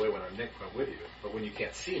can't fall away when I'm with you, but when you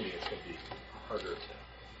can't see me, it's going to be harder to.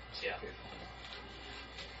 Yeah.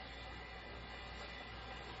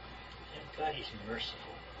 Thank God he's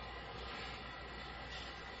merciful.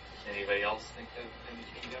 Anybody else think of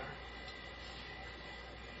anything there?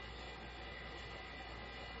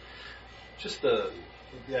 Just the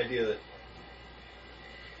idea that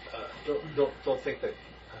don't think that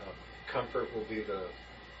comfort will be the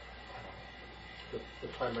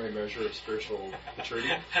primary measure of spiritual maturity.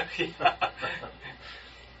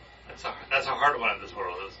 That's a hard one in this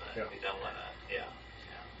world, isn't it? Yeah. We don't want to. Yeah.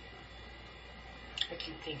 I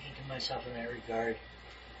keep thinking to myself in that regard,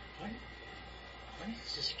 when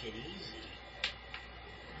does this get easy?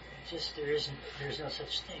 There's no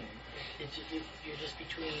such thing. You're just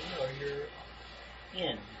between or you're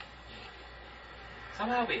in.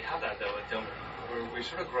 Somehow we have that though, don't we? We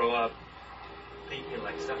sort of grow up thinking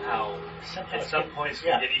like somehow at some points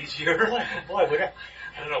we get easier. Boy, would I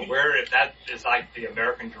don't know where, if that is like the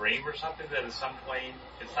American dream or something, that at some point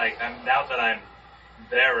it's like now that I'm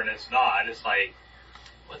there and it's not, it's like,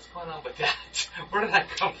 what's going on with that? Where did that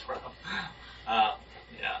come from? Yeah.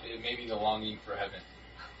 Maybe the longing for heaven.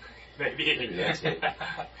 Maybe that's it.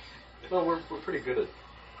 Well, we're pretty good at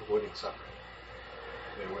avoiding suffering.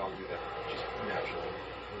 I mean, we all do that just naturally.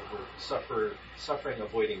 We're suffering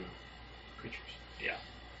avoiding creatures. Yeah.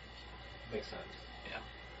 Makes sense.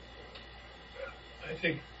 I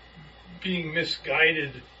think being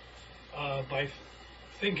misguided by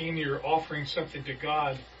thinking you're offering something to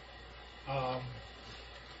God,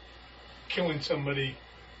 killing somebody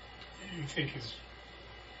you think is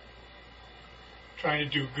trying to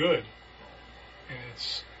do good, and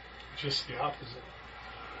it's just the opposite.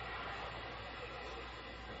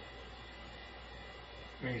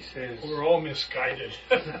 When he says, We're all misguided.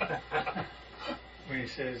 when he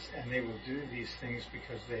says, and they will do these things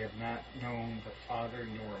because they have not known the Father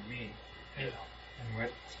nor me. Yeah. And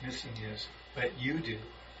what's missing is, but you do.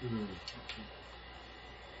 Mm-hmm.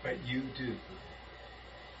 But you do.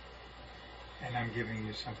 And I'm giving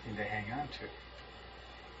you something to hang on to.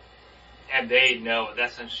 And they know,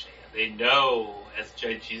 that's interesting. They know, as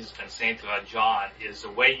Jesus has been saying throughout John, is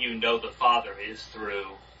the way you know the Father is through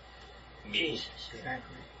me. Jesus.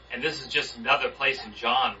 Exactly. And this is just another place in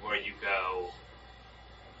John where you go,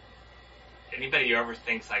 anybody who ever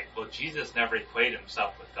thinks like, well, Jesus never equated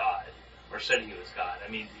himself with God or said he was God.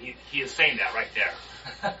 I mean, he is saying that right there.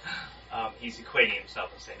 He's equating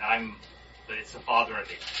himself and saying, but it's the Father in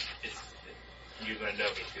me. You're going to know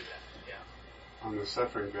me through that. Yeah. On the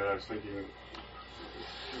suffering bit, I was thinking,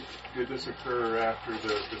 did this occur after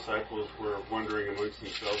the disciples were wondering amongst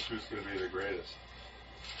themselves who's going to be the greatest?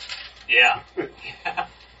 Yeah.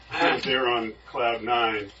 They're on cloud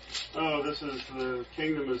 9. Oh, this is the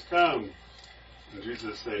kingdom has come. And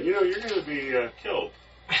Jesus is saying, you're going to be killed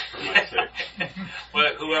for my sake.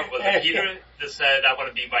 Well, whoever was it, Peter that said, I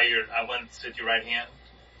want to sit at your right hand.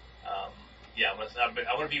 I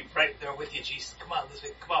want to be right there with you, Jesus. Come on,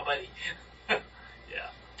 buddy. Yeah.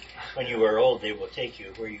 When you are old, they will take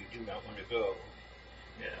you where you do not want to go.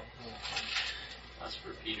 Yeah. That's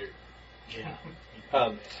for Peter. Yeah.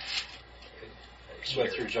 Just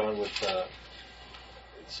went through John with.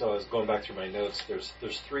 So I was going back through my notes.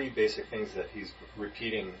 There's three basic things that he's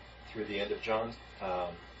repeating through the end of John,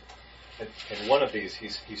 and one of these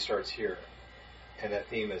he starts here, and that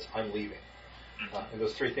theme is I'm leaving. And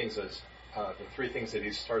those three things is the three things that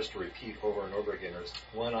he starts to repeat over and over again is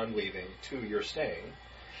 1, I'm leaving, 2, you're staying,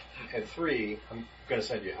 and 3, I'm going to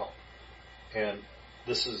send you help. And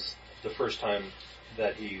this is the first time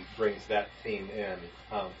that he brings that theme in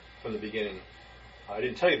from the beginning. I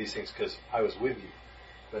didn't tell you these things because I was with you,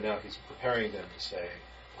 but now he's preparing them to say,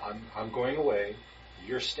 I'm going away,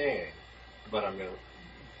 you're staying, but I'm going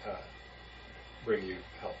to bring you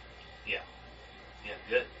help. Yeah. Yeah,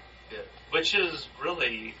 good. Good. Which is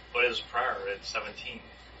really what his prayer in 17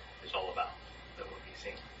 is all about, that we'll be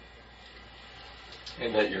seeing.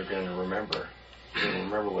 And that you're going to remember. You're going to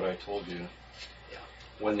remember what I told you. Yeah.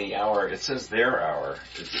 When the hour, it says their hour.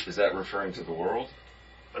 Is that referring to the world?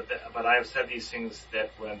 But I have said these things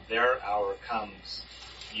that when their hour comes,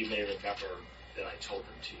 you may remember that I told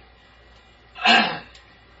them to you.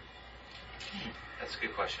 That's a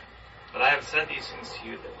good question. But I have said these things to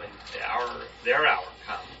you that when their hour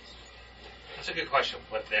comes. That's a good question.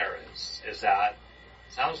 What there is that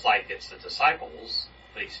sounds like it's the disciples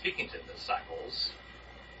but he's speaking to the disciples.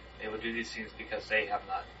 They will do these things because they have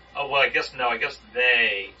not. Oh, well, I guess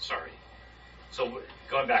they, sorry. So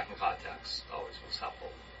going back in context always was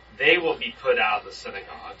helpful. They will be put out of the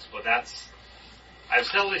synagogues. Well, I've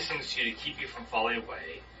said all these things to you to keep you from falling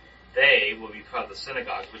away. They will be put out of the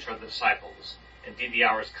synagogues, which are the disciples. Indeed, the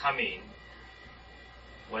hour is coming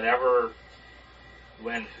when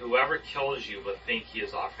whoever kills you will think he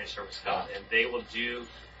is offering service to God, and they will do.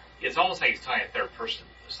 It's almost like he's telling a third person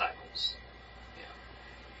disciples. Yeah.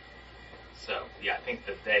 So yeah, I think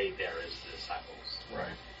the they there is the disciples.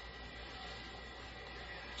 Right.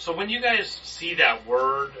 So when you guys see that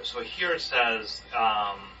word, so here it says,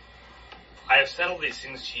 I have said all these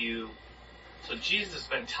things to you. So Jesus has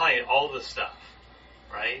been telling you all this stuff,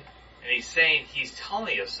 right? And he's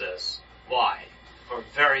telling us this. Why? For a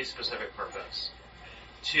very specific purpose.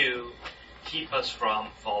 To keep us from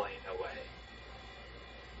falling away.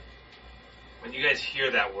 When you guys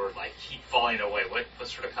hear that word, like, keep falling away, what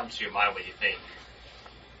sort of comes to your mind when you think?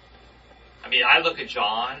 I mean, I look at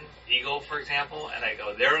John Eagle, for example, and I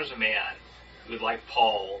go, there is a man who, like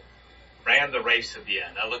Paul, ran the race to the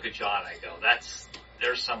end. I look at John and I go,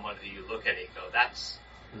 there's someone who you look at and go,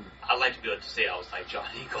 I'd like to be able to say I was like John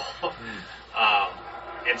Eagle.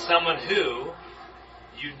 And someone who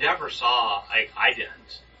you never saw, like I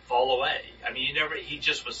didn't, fall away. I mean, he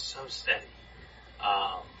just was so steady.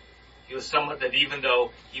 He was someone that even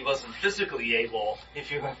though he wasn't physically able,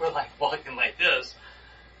 if you remember, like walking like this,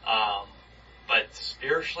 but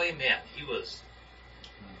spiritually, man, he was,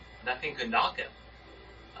 nothing could knock him,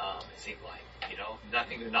 it seemed like,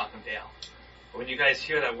 nothing could knock him down. When you guys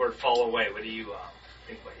hear that word fall away, what do you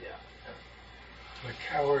think about? Yeah. The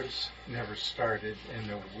cowards never started in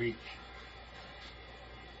the weak.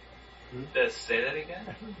 Say that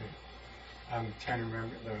again? I'm trying to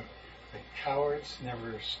remember. The cowards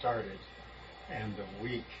never started, and the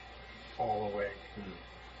weak fall away.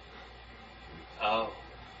 Oh.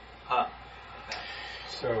 Huh. Okay.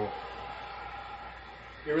 So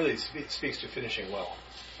it really speaks to finishing well.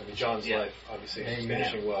 I mean, John's life obviously is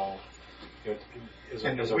finishing well.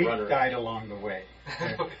 And the weak died along the way.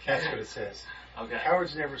 That's what it says. Okay. The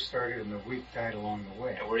cowards never started, and the weak died along the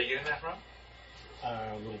way. And where are you getting that from?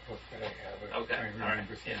 A little book that I have. Okay. Trying to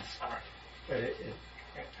remember things. Yes. All right. But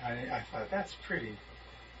I thought that's pretty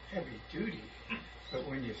heavy duty. But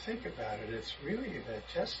when you think about it, it's really the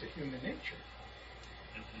test of human nature.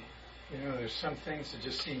 There's some things that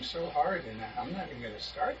just seem so hard, and I'm not even going to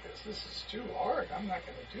start this. This is too hard. I'm not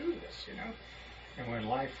going to do this, And when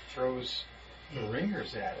life throws the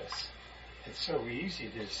ringers at us, it's so easy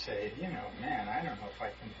to say, man, I don't know if I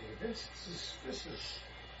can do this. This is.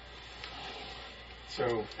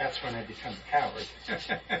 So that's when I become a coward.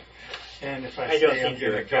 And if I say I'm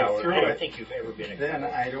going to go through it, think you've ever been a then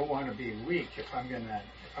coward. I don't want to be weak. If I'm going to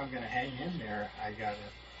hang in there, I got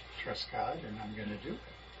to trust God, and I'm going to do it.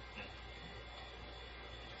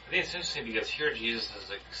 I think it's interesting because here Jesus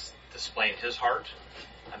is displaying his heart.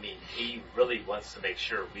 I mean, he really wants to make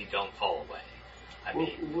sure we don't fall away. I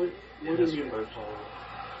mean, what do you mean by fall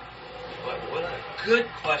away? What a good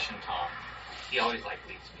question, Tom. He always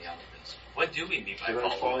leads me out of this. What do we mean by Did I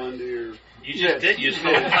fall away? into your... You just did. You just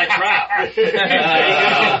fell into my trap.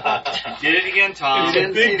 Did it again, Tom. You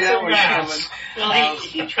didn't see that one coming. Well,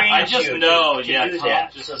 he trains I just you know, to yeah, do Tom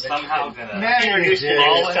that just so that somehow you can gonna Now you introduce did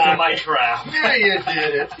fall it. into my trap. Now you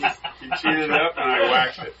did it. You teed it up and I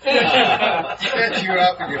whacked it. Set you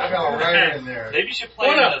up and you fell right in there. Maybe you should play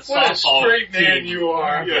What on a a softball straight team. man you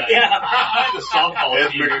are. Yeah. The softball Ed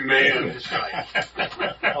team. McMahon.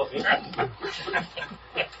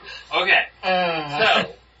 Okay.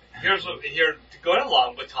 So here going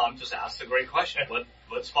along with Tom just asked a great question.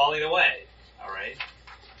 What's falling away? All right.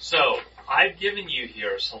 So I've given you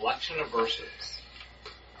here a selection of verses.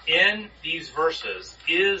 In these verses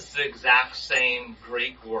is the exact same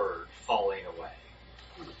Greek word falling away.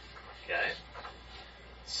 Okay.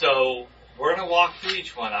 So we're going to walk through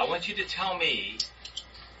each one. I want you to tell me,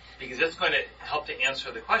 because it's going to help to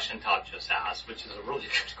answer the question Todd just asked, which is a really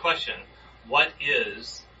good question. What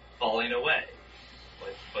is falling away?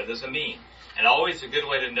 What does it mean? And always a good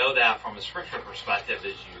way to know that from a scripture perspective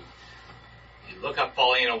is you look up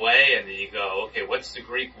falling away and then you go, okay, what's the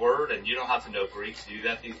Greek word? And you don't have to know Greek to do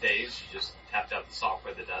that these days. You just have to have the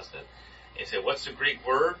software that does it. And you say, what's the Greek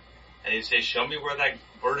word? And you say, show me where that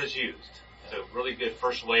word is used. It's a really good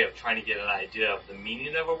first way of trying to get an idea of the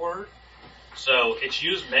meaning of a word. So it's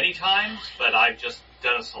used many times, but I've just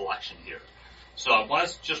done a selection here. So I want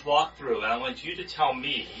to just walk through, and I want you to tell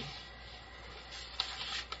me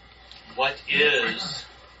what is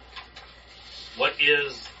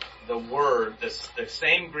the word, the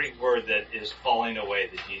same Greek word that is falling away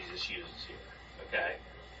that Jesus uses here. Okay?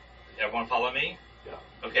 Everyone follow me? Yeah.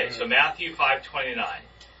 Okay, so Matthew 5:29.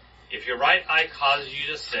 If your right eye causes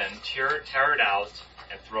you to sin, tear it out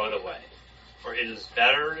and throw it away. For it is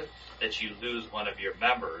better that you lose one of your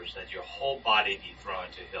members than your whole body be thrown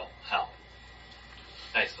into hell.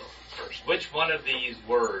 Nice little verse. Which one of these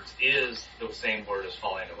words is the same word as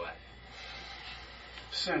falling away?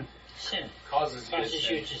 Sin. Sin. Causes you to Causes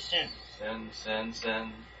sin. you to sin.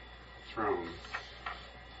 Sin. Throne.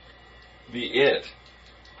 The it.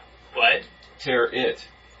 What? Tear it.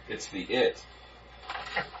 It's the it.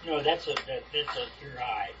 No, that's your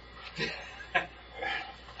eye.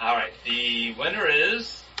 All right. The winner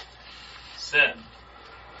is sin.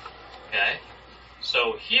 Okay.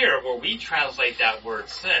 So here, where we translate that word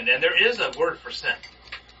sin, and there is a word for sin.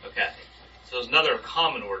 Okay. So there's another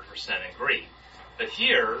common word for sin in Greek. But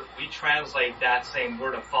here, we translate that same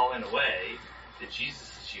word of falling away that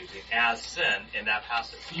Jesus is using as sin in that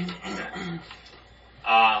passage. Okay.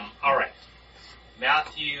 All right.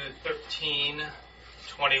 Matthew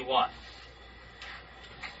 13:21.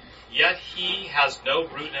 Yet he has no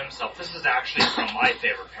root in himself. This is actually from my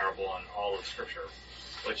favorite parable in all of Scripture,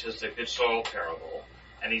 which is the good soil parable.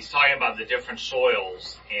 And he's talking about the different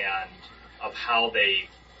soils and of how they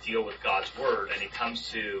deal with God's word. And he comes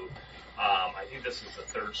to, I think this is the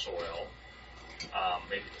third soil,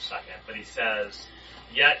 maybe the second. But he says,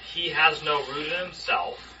 yet he has no root in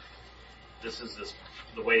himself. This is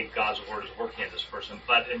the way God's word is working in this person,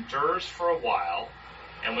 but endures for a while.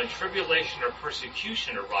 And when tribulation or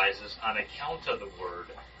persecution arises on account of the word,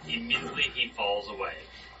 immediately he falls away.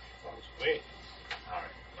 Falls away. All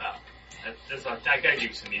right. Wow. I gotta give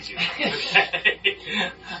you some easy ones.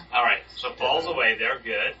 Okay. All right. So falls away. They're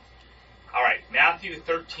good. All right. Matthew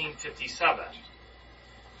 13:57.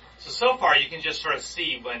 So far you can just sort of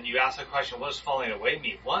see when you ask the question, what does falling away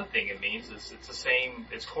mean? One thing it means is it's the same.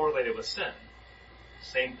 It's correlated with sin.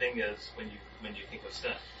 Same thing as when you think of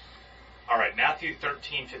sin. All right, Matthew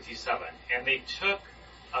 13:57. And they took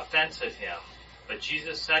offense at him, but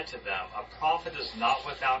Jesus said to them, a prophet is not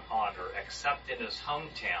without honor except in his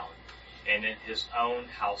hometown and in his own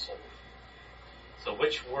household. So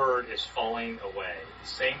which word is falling away? The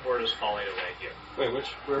same word is falling away here. Wait,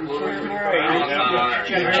 where were Where you? are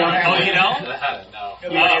you? Oh, you know? No. No,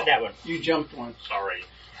 we had that one. You jumped one. Sorry.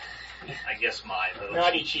 I guess my little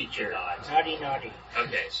Naughty cheat teacher. nods. Naughty.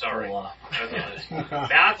 Okay, sorry. Oh, Okay.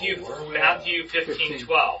 Matthew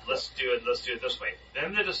 15:12. Let's do it this way.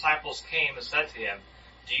 Then the disciples came and said to him,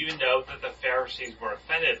 do you know that the Pharisees were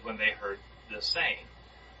offended when they heard this saying?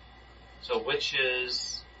 So which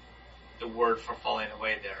is the word for falling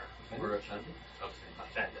away there? We're offended.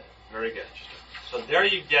 Offended. Very good. So there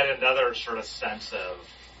you get another sort of sense of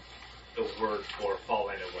the word for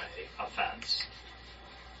falling away, offense.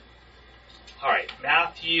 All right,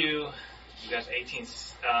 Matthew, you guys 18,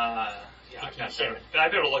 I've got 7. But I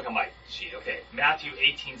better look at my sheet. Okay, Matthew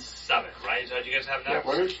 18:7, right? So do you guys have that? Yeah,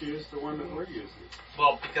 why don't you use the one that we're using?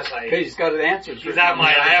 Well, because He's got an answer. because I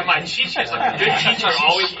have my cheat sheets. Like a good teacher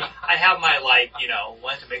always, I have my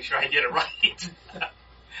one to make sure I get it right. Well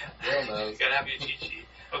knows. You gotta have your cheat sheet.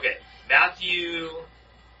 Okay, Matthew,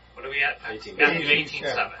 what are we at? 18. Matthew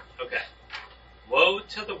 18:7. Okay. Woe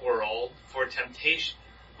to the world for temptation.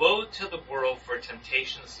 Woe to the world for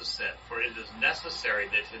temptations to sin, for it is necessary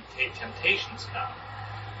that temptations come.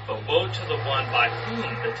 But woe to the one by whom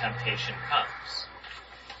the temptation comes.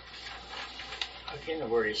 Again, the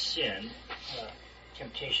word is sin.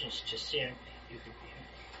 Temptations to sin. You could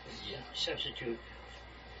substitute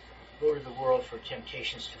woe to the world for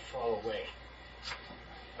temptations to fall away.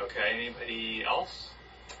 Okay, anybody else?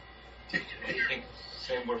 What do you think?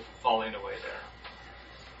 Same word for falling away there.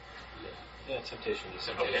 Yeah, temptation.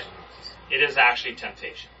 Okay. It is actually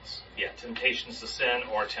temptations. Yeah, temptations to sin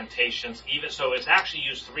or temptations, even so it's actually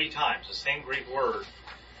used 3 times. The same Greek word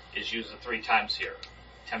is used 3 times here.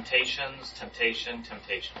 Temptations, temptations.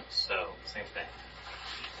 So, same thing.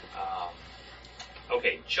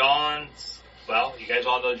 Okay, you guys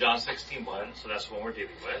all know John 16:1, so that's what we're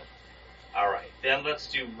dealing with. Alright, then let's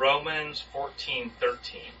do Romans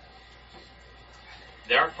 14:13.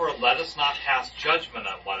 Therefore, let us not pass judgment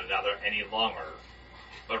on one another any longer,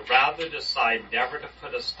 but rather decide never to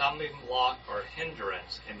put a stumbling block or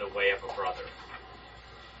hindrance in the way of a brother.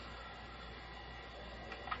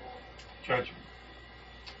 Judgment.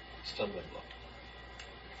 Stumbling block.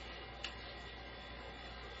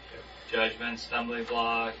 Judgment, stumbling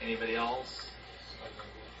block, anybody else?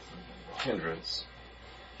 Hindrance.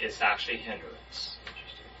 It's actually hindrance.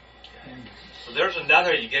 Okay. So there's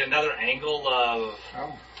you get another angle of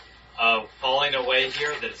of falling away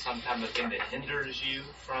here, that it's some kind of thing that hinders you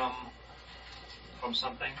from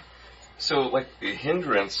something? So, like the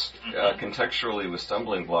hindrance, contextually with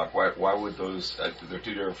stumbling block, why would those? They're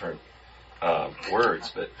two different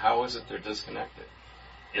words, but how is it they're disconnected?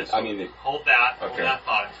 Yes. I mean, hold that thought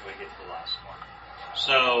until we get to the last one.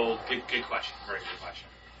 So, good question. Very good question.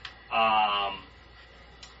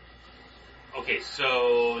 Okay,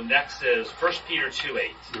 so next is 1 Peter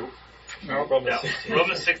 2:8. No,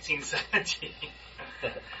 Romans 16:17.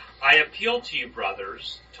 I appeal to you,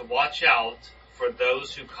 brothers, to watch out for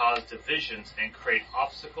those who cause divisions and create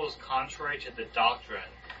obstacles contrary to the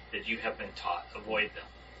doctrine that you have been taught. Avoid them.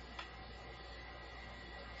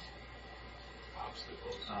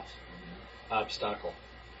 Obstacle.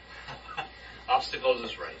 Obstacles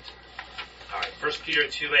is right. All right, 1 Peter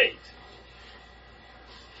 2:8.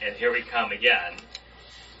 And here we come again.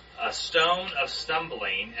 A stone of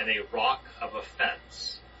stumbling and a rock of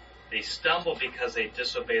offense. They stumble because they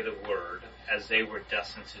disobey the word, as they were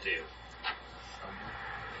destined to do.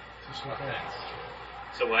 Offense.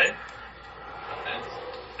 So what? Offense.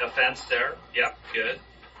 Offense there. Yep, good.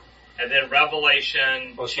 And then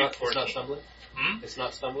Revelation 2:14. It's not stumbling? It's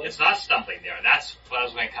not stumbling? It's not stumbling there. That's what I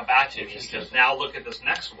was going to come back to, because now look at this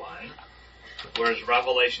next one, whereas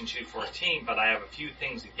Revelation 2:14, but I have a few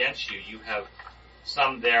things against you. You have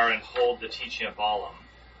some there and hold the teaching of Balaam,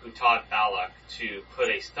 who taught Balak to put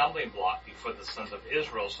a stumbling block before the sons of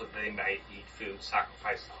Israel so that they might eat food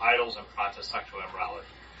sacrificed to idols and practice sexual immorality.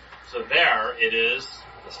 So there it is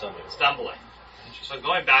stumbling. So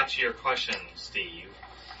going back to your question, Steve,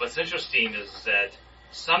 what's interesting is that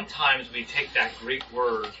sometimes we take that Greek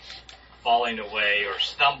word falling away or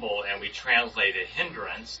stumble and we translate it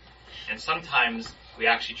hindrance, and sometimes we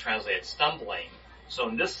actually translate it stumbling. So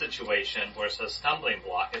in this situation where it says stumbling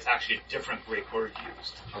block, it's actually a different Greek word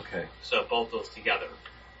used. Okay. So both those together.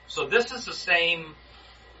 So this is the same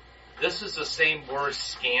word,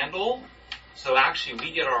 scandal. So actually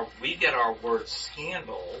we get our word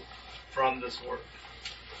scandal from this word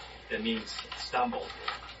that means stumble,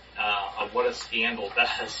 of what a scandal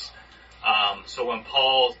does. So when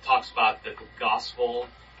Paul talks about the gospel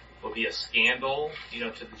will be a scandal, to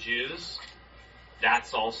the Jews,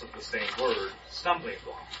 that's also the same word, stumbling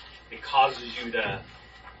block. It causes you to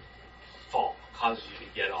fall, causes you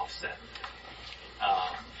to get offset.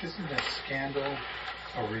 Isn't a scandal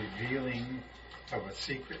a revealing of a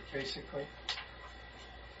secret, basically?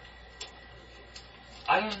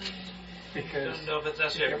 I don't know if it's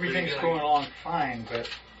necessarily everything's going along fine, but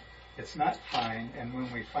it's not fine, and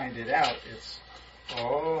when we find it out, it's,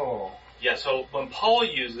 Yeah, so when Paul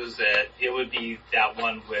uses it, it would be that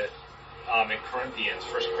one with, in Corinthians,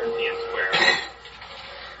 1 Corinthians, where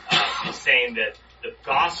he's saying that the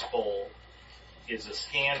gospel is a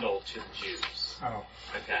scandal to the Jews. Oh.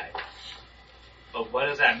 Okay. But what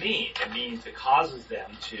does that mean? It means it causes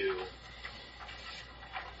them to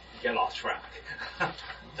get off track.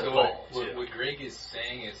 So what Greg is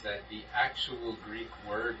saying is that the actual Greek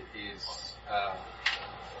word is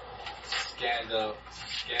scandaliste.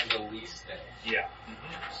 Yeah.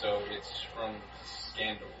 So it's from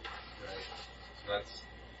scandal, right? So that's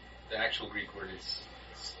the actual Greek word is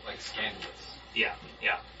like scandalous. Yeah.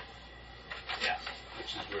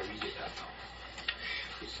 Which is where we get that from.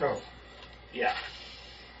 So, yeah,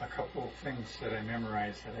 a couple of things that I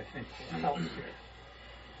memorized that I think will help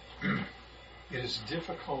here. It is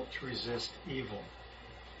difficult to resist evil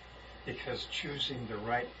because choosing the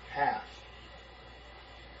right path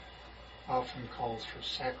often calls for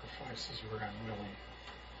sacrifices we're unwilling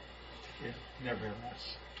to give.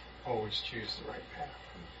 Nevertheless, always choose the right path.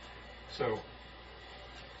 So,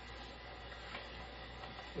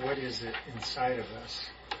 what is it inside of us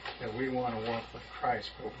that we want to walk with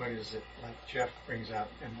Christ, but what is it, like Jeff brings out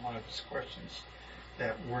in one of his questions,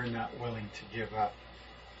 that we're not willing to give up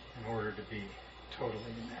in order to be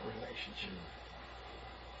totally in that relationship?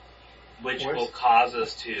 Which will cause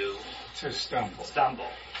us to stumble.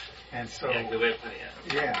 And so, yeah, good way of putting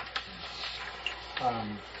it. Yeah.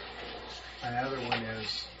 Another one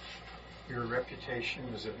is, your reputation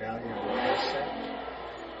is a valuable asset.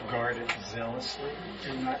 Guard it zealously.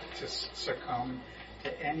 Do not succumb to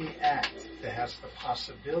any act that has the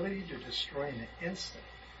possibility to destroy in an instant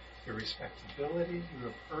the respectability you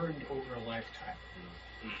have earned over a lifetime.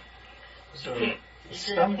 So the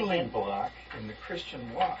stumbling block in the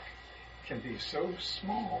Christian walk can be so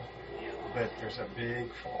small that there's a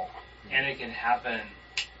big fall. And it can happen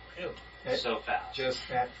so fast. Just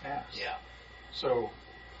that fast. Yeah. So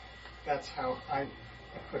that's how I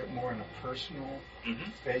put it, more on a personal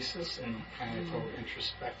basis, and kind of go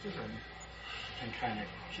introspective and kind of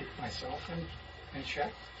keep myself in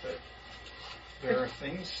check, but there are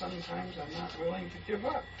things sometimes I'm not willing to give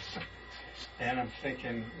up. And I'm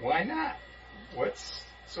thinking, why not? What's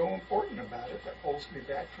so important about it that holds me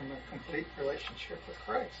back from a complete relationship with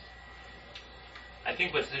Christ? I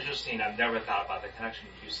think what's interesting, I've never thought about the connection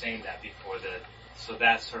of you saying that before, so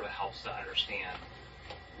that sort of helps to understand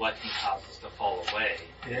what can cause us to fall away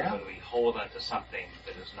when we hold onto something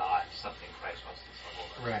that is not something Christ wants us to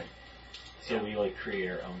hold on to. Right. So we like create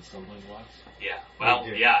our own stumbling blocks? Yeah. Well,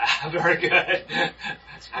 yeah, very good.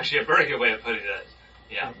 It's actually a very good way of putting it.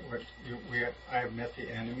 Yeah. I have met the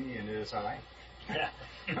enemy, and it is I.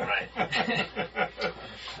 Right.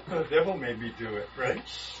 The devil made me do it, right?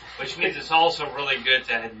 Which means it's also really good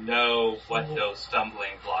to know what those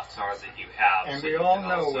stumbling blocks are that you have. And so we all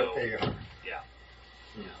know what they are. Yeah.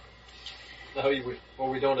 No,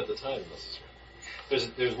 we don't at the time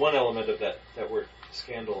necessarily. There's one element of that word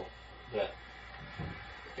scandal that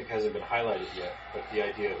I think hasn't been highlighted yet, but the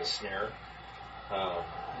idea of a snare,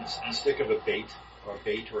 stick of a bait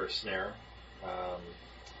or a snare,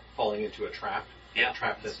 falling into a trap, a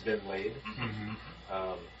trap that's been laid. Mm-hmm.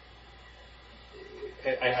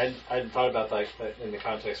 I hadn't thought about that in the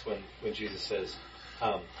context when Jesus says,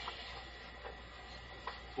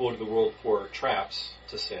 woe to the world for traps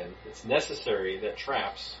to sin. It's necessary that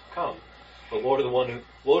traps come. But woe to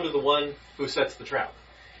the one who sets the trap.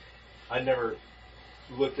 I never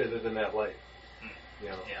looked at it in that light. You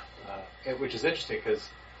know, which is interesting because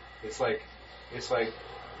it's like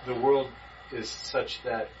the world is such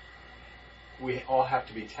that we all have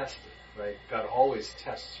to be tested, right? God always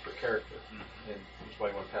tests for character, and that's why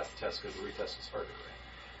you want to pass the test because the retest is harder,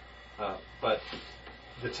 right? But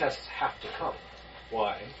the tests have to come.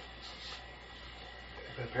 Why?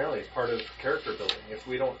 Apparently, it's part of character building. If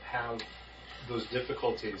we don't have those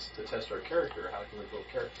difficulties to test our character, how can we build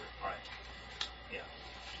character? Right. Yeah.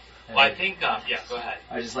 Well, I think, go ahead.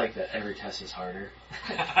 I just like that every test is harder.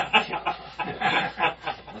 That's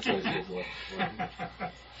always good to look for.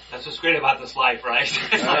 That's what's great about this life, right?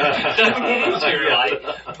 You're like,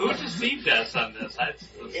 who deceived us on this?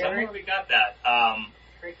 Somewhere we got that.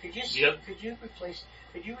 Rick, could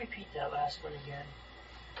you repeat that last one again?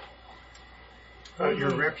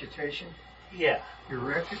 Your reputation? Yeah. Your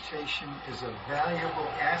reputation is a valuable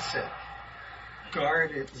asset.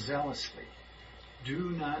 Guard it zealously.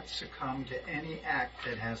 Do not succumb to any act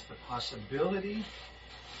that has the possibility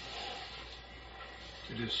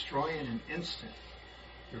to destroy in an instant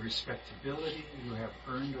the respectability you have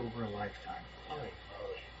earned over a lifetime.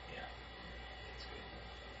 Yeah.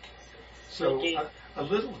 So a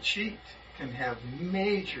little cheat can have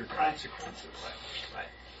major consequences. Right.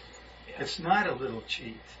 Yeah. It's not a little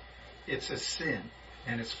cheat. It's a sin.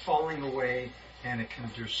 And it's falling away, and it can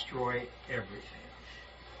destroy everything.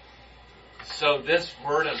 So this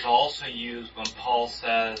word is also used when Paul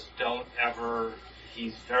says, don't ever,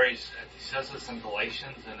 he says this in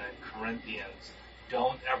Galatians and in Corinthians,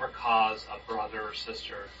 don't ever cause a brother or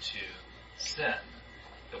sister to sin.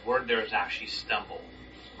 The word there is actually stumble.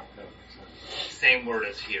 Same word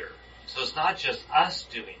as here. So it's not just us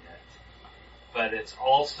doing it, but it's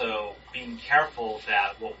also being careful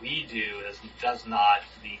that what we do does not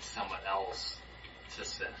lead someone else to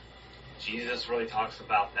sin. Jesus really talks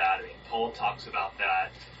about that. I mean, Paul talks about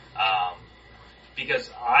that. Because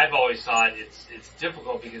I've always thought it's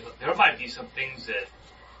difficult because there might be some things that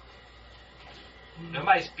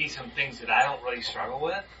I don't really struggle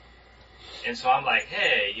with. And so I'm like,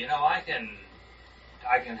 hey, I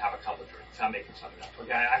can have a couple of drinks. I'm making something up.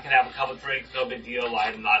 Okay, I can have a couple of drinks, no big deal.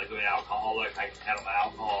 I'm not a good alcoholic. I can handle my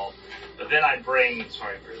alcohol. But then I bring,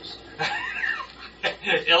 sorry, Bruce.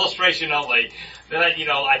 Illustration only. Then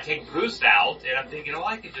I take Bruce out, and I'm thinking,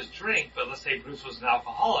 I could just drink. But let's say Bruce was an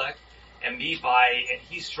alcoholic, and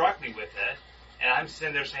he struck me with it, and I'm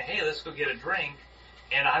sitting there saying, hey, let's go get a drink,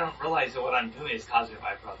 and I don't realize that what I'm doing is causing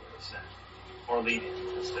my brother to sin, or leading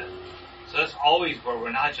him to sin. So that's always where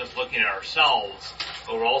we're not just looking at ourselves,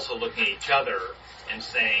 but we're also looking at each other and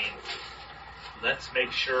saying, let's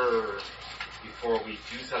make sure before we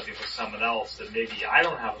do something with someone else that maybe I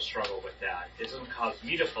don't have a struggle with that. It doesn't cause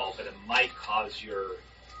me to fall, but it might cause your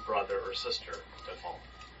brother or sister to fall.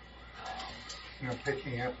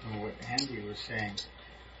 Picking up on what Andy was saying,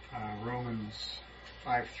 Romans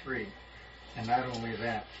 5:3, and not only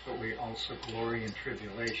that, but we also glory in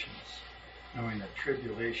tribulations, knowing that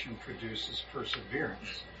tribulation produces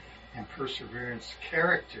perseverance, and perseverance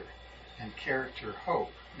character, and character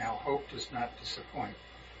hope. Now hope does not disappoint,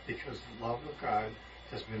 because the love of God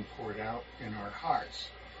has been poured out in our hearts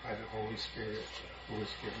by the Holy Spirit who was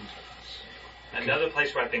given to us. Another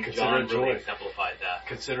place where I think John really exemplified that.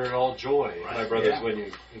 Consider it all joy, my brothers, when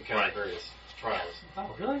you encounter various trials.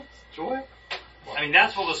 Oh, really? Joy? I mean,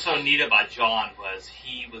 that's what was so neat about John was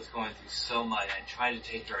he was going through so much and trying to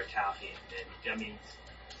take care of Taffy. And I mean,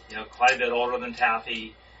 quite a bit older than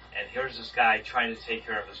Taffy, and here's this guy trying to take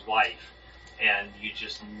care of his wife, and you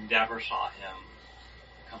just never saw him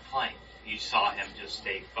complain. You saw him just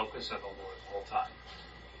stay focused on the Lord the whole time,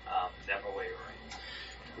 never wavering.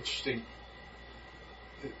 Interesting,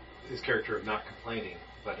 his character of not complaining,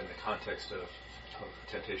 but in the context of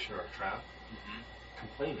temptation or a trap,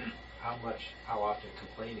 complaining. How often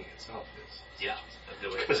complaining itself is. Yeah, that's the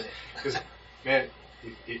way it is. Because, man,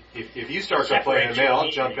 if you start complaining, man, I'll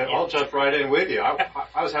jump right in with you.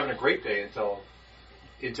 I was having a great day until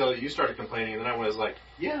you started complaining, and then I was like,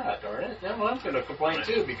 yeah, darn it, now I'm going to complain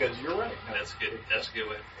too because you're right. That's good. That's a good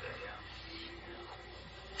way to put it.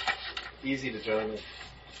 Yeah. Easy to join in.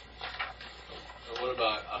 What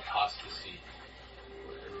about apostasy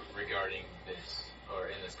regarding this or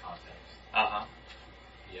in this context?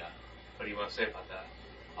 Yeah. What do you want to say about that?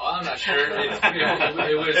 Oh, I'm not sure.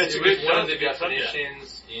 It was one of the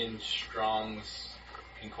definitions in Strong's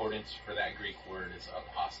concordance for that Greek word is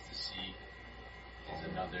apostasy is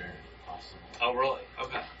another possible. Oh, really?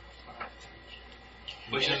 Okay.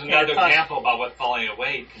 Which is another example about what falling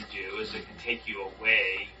away can do, is it can take you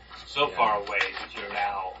away, so far away that you're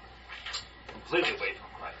now completely away from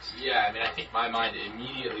Christ. Yeah, I mean, I think my mind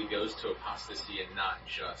immediately goes to apostasy and not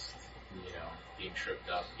just, being tripped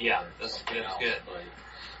up. Yeah, that's good. But,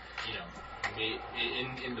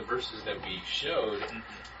 in the verses that we showed,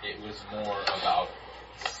 it was more about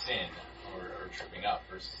sin or tripping up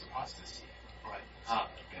versus apostasy. Right.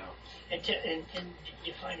 And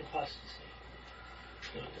define apostasy.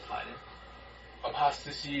 Can you define it?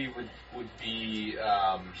 Apostasy would be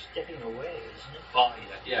stepping away, isn't it? Well,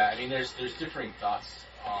 yeah. I mean, there's differing thoughts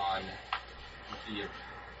on the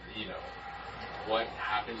what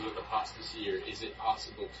happens with apostasy, or is it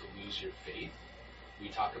possible to lose your faith? We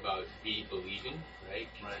talk about believing, right?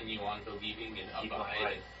 Continue on believing and abide,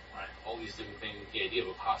 and all these different things. The idea of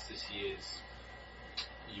apostasy is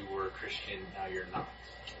you were a Christian, now you're not.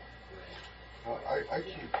 Well, I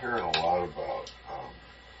keep hearing a lot about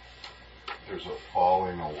there's a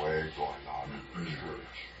falling away going on in the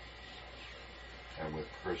church and with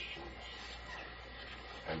Christians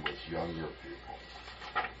and with younger people.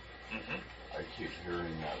 I keep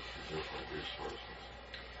hearing that through different resources.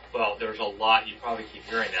 Well, there's a lot, you probably keep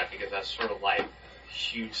hearing that because that's sort of like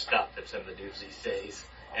huge stuff that's in the news these days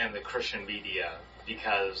and the Christian media,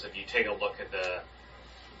 because if you take a look at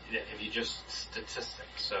if you just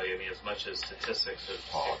statistics, so I mean as much as statistics as,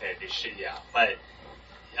 okay, they should, but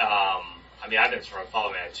I mean I've been sort of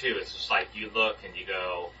following that too. It's just like you look and you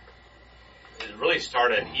go, it really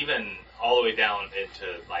started even all the way down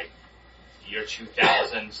into like year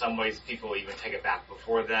 2000. Some ways people even take it back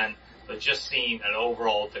before then, but just seeing an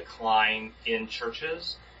overall decline in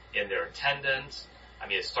churches, in their attendance. I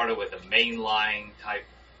mean, it started with the mainline type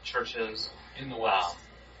churches. In the West.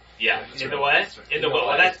 In the West? In the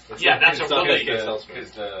West. Well,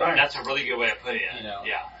 that's a really good way of putting it.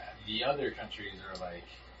 The other countries are like,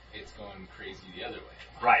 it's going crazy the other way.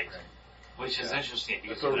 Right. Which is interesting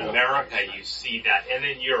because in America you see that, and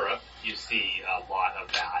in Europe you see a lot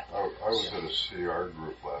of that. I was at a CR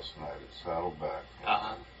group last night at Saddleback.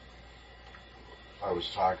 I was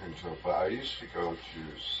talking to, I used to go to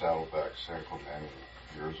Saddleback San Clemente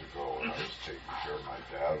years ago when I was taking care of my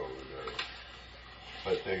dad over there.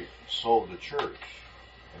 But they sold the church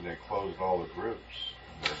and they closed all the groups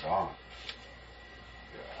and they're gone.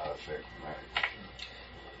 Out of San Clemente.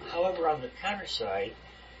 However, on the counter side,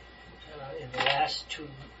 in the last 2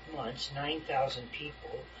 months, 9,000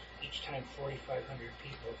 people, each time 4,500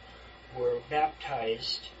 people, were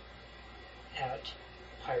baptized at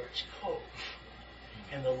Pirates Cove.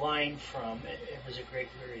 And the line it was a Greg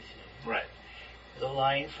Leary thing. Right. The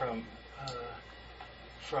line from the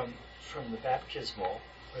baptismal,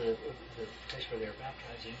 or the place where they were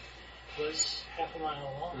baptizing, was half a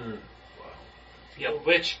mile long.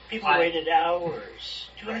 People waited hours,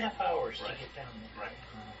 2.5 hours to get down there. Right.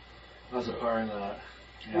 I was a part of that.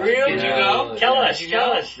 Really? Did you go? Tell us.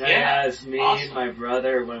 Yeah, it's me, awesome. my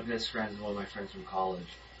brother, one of his friends, and one of my friends from college.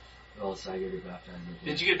 All decided to get baptized.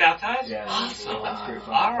 Did you get baptized? Yeah. Awesome. That's pretty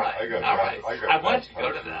fun. All right. I wanted to go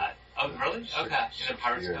to baptized that. Oh, really? Okay. In the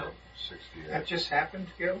Pirates Cove. 68. That just happened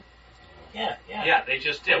to go? Yeah. They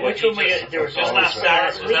just did. Which one there was just last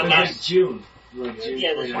last was that It last? was June.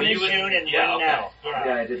 Yeah, there's one in June and one now.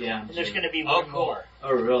 Yeah, I did one. And there's going to be Oh, one cool. more.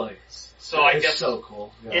 Oh, really? So I it's guess so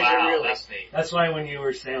cool. Is it wow, really? that's neat. That's why when you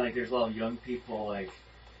were saying like there's a lot of young people like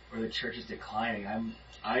where the church is declining,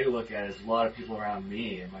 I look at it as a lot of people around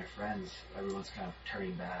me and my friends, everyone's kind of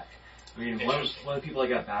turning back. I mean, one of the people I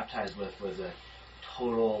got baptized with was a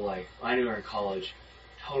total, like, I knew her in college,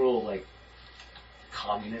 total, like,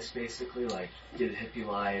 communist, basically, like, did hippie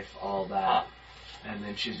life, all that. And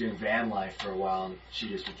then she was doing van life for a while, and she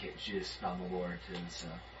just found the Lord, too, so.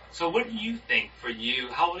 So what do you think for you?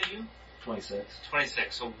 How old are you? 26.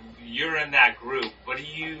 26. So you're in that group. What do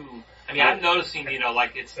you, I mean, I'm noticing,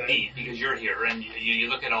 like it's neat because you're here and you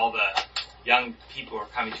look at all the young people who are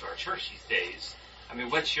coming to our church these days. I mean,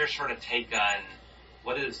 what's your sort of take on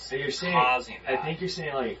what is causing that? I think you're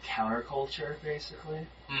saying like a counterculture, basically.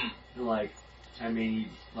 And like, I mean,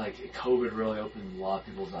 like COVID really opened a lot of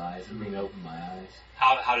people's eyes. I mean, it opened my eyes.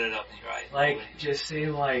 How did it open your eyes? Like, just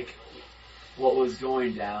seeing like what was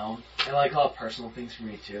going down, and like all personal things for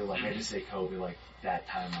me too. Like I just say COVID, like that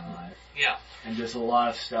time in my life. Yeah. And just a lot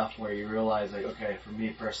of stuff where you realize like, okay, for me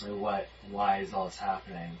personally, why is all this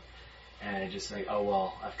happening? And it's just like, oh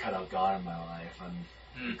well, I've cut out God in my life. I'm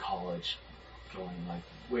in college, going like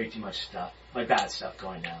way too much stuff, like bad stuff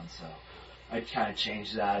going down. So I kind of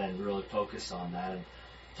changed that and really focused on that and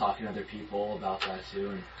talking to other people about that too.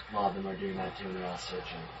 And a lot of them are doing that too, and they're all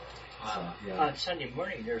searching. Wow. So, yeah. On Sunday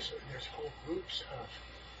morning, there's whole groups of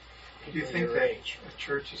Do people you think your that age. a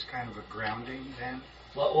church is kind of a grounding then?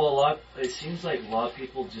 Well, it seems like a lot of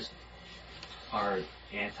people just are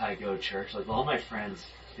anti-go to church. Like, all my friends,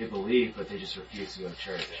 they believe, but they just refuse to go to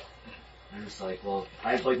church. I'm just like, well,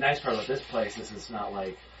 the nice part about this place is it's not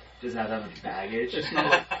like, doesn't have that much baggage. It's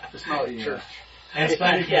not like church. And it's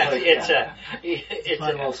fun. It's a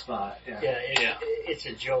fun little spot. Yeah. It's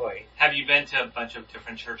a joy. Have you been to a bunch of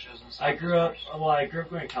different churches and stuff? I grew up going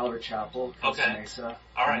to Calvary Chapel, Costa Mesa.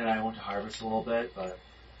 All right. And then I went to Harvest a little bit, but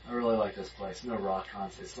I really like this place. No rock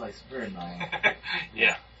concerts. It's like very mellow.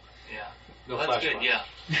 Yeah. No That's flash good. mobs. Yeah.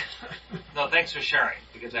 No, thanks for sharing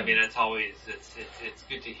because I mean it's always it's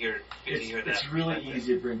good to hear. Good to hear that. It's really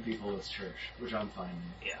easy to bring people to this church, which I'm finding.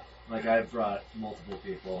 Yeah. Like I've brought multiple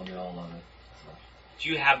people and they all love it. So. Do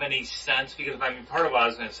you have any sense? Because I mean, part of what I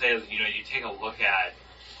was going to say is, you take a look at.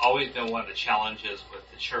 Always been one of the challenges with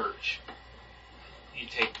the church. You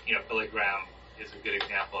take, Billy Graham is a good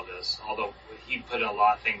example of this. Although he put a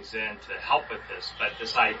lot of things in to help with this, but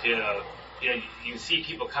this idea of, you see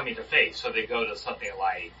people coming to faith, so they go to something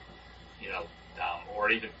like, or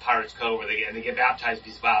even Pirates Cove, where they get baptized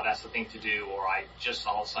because, wow, that's the thing to do, or I just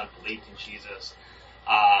all of a sudden believed in Jesus.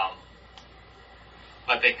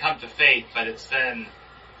 But they come to faith, but it's then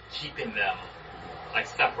keeping them, like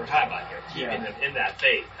stuff we're talking about here, keeping them in that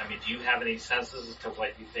faith. I mean, do you have any senses as to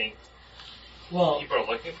what you think people are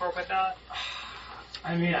looking for with that?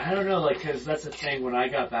 I mean, I don't know, like, cause that's the thing, when I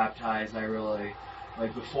got baptized, I really,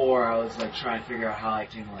 like, before I was, like, trying to figure out how I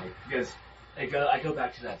can, like, because I go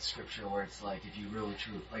back to that scripture where it's like, if you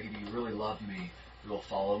really love me, you will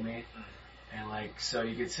follow me. And like, so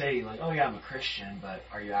you could say like, oh yeah, I'm a Christian, but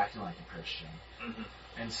are you acting like a Christian? Mm-hmm.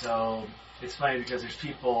 And so it's funny because there's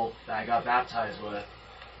people that I got baptized with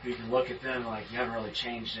who you can look at them like, you haven't really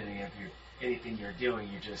changed anything you're doing,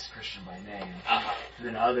 you're just Christian by name. Uh-huh. And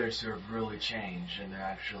then others who have really changed and they're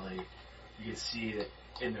actually, you can see it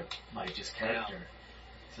in their, like, just character.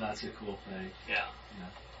 Yeah. So that's a cool thing. Yeah.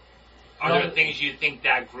 Are there things you think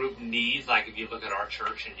that group needs? Like if you look at our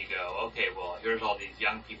church and you go, okay, well, here's all these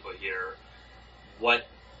young people here.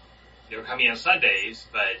 They're coming on Sundays,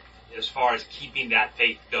 but as far as keeping that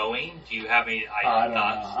faith going, do you have any thoughts? I don't know.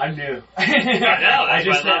 I'm new. I know.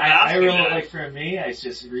 I really like, for me, I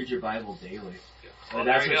just read your Bible daily. Well,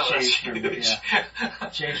 that's what changed for me. Yeah.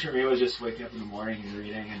 Changed for me was just waking up in the morning and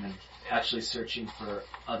reading, and then actually searching for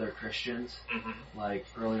other Christians. Mm-hmm. Like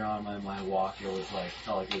earlier on in my walk, it was like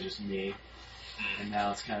felt like it was just me, and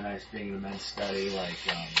now it's kind of nice being in a men's study, like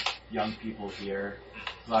young people here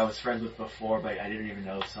who I was friends with before, but I didn't even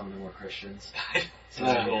know some of them were Christians. So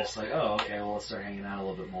I'm just like, oh, okay, well, let's start hanging out a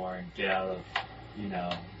little bit more and get out of,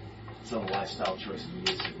 some of the lifestyle choices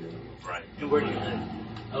we used to do. Right. And where do you live?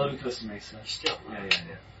 I live in Costa Mesa. Still. Yeah.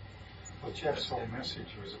 Well, Jeff's whole message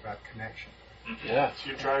was about connection. Mm-hmm. Yeah. Do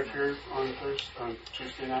you drive here on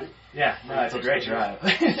Tuesday night? Yeah, no, it's a great drive.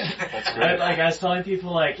 That's great. I was telling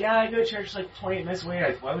people, like, yeah, I go to church like 28 minutes away.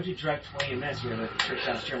 Like, why would you drive 28 minutes? We have a church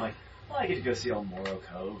down the street. I'm like, well, I get to go see Old Morro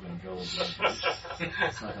Cove and go to the beach.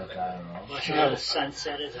 It's not that bad at all. Watching the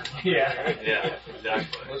sunset is up. Yeah. Yeah,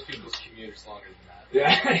 exactly. Most people's commute is longer than that.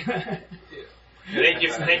 Yeah.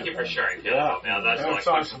 Thank you for sharing. Yeah. Now that's That's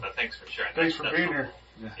awesome. awesome. But thanks for sharing. Thanks for being here.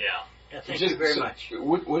 Yeah. Yeah, thank you very So, much.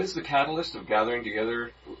 What is the catalyst of gathering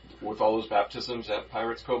together with all those baptisms at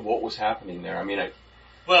Pirates Cove? What was happening there? I mean,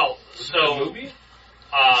 Well, The so movie?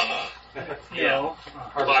 yeah.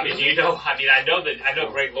 Well, I mean, I know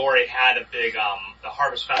Greg Laurie had a big the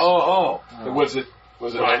Harvest Festival. Was it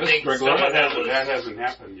Was it Well, I Harvest? think Greg some Laurie? of that was. That hasn't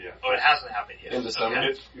happened yet. Oh, it hasn't happened yet. In the summer? Okay.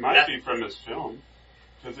 It might That- be from his film,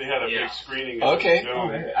 because he had a Yeah. big screening of Okay. his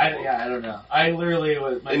film. I don't know. I literally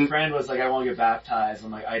was, my And- friend was like, I want to get baptized.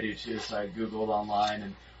 I'm like, I do too. So I Googled online,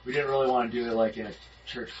 and we didn't really want to do it like in a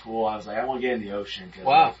church pool. I was like, I want to get in the ocean. Cause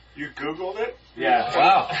Wow. You Googled it? Yeah.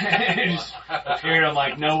 Wow. It just appeared. I'm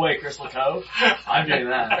like, no way, Crystal Cove. I'm doing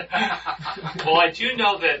that. Well, I do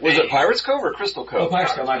know that Was they, it Pirates Cove or Crystal Oh, Cove?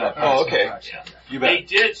 Pirates Cove, my bad. Oh, okay. Pirates Cove, Yeah. You they bet.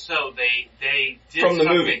 did so. They did From the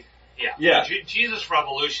something- movie. Yeah. Yeah. Jesus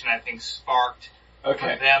Revolution, I think, sparked for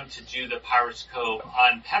Okay. them to do the Pirates Cove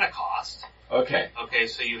on Pentecost. Okay. Okay,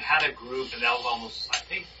 so you had a group, and that was almost, I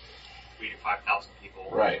think, 3,000 to 5,000 people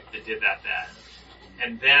Right. that did that then.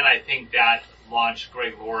 And then I think that launched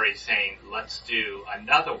Greg Laurie saying, let's do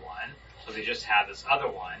another one. So they just had this other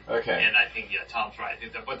one. Okay. And I think, yeah, Tom's right. I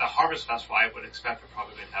think that, but the Harvest Festival, I would expect they're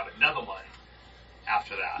probably going to have another one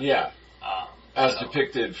after that. Yeah. As so-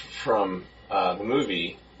 depicted from the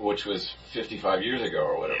movie, which was 55 years ago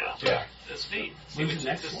or whatever. Yeah. That's neat. See When's what the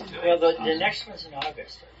next Jesus one? is doing. Well, the next one's in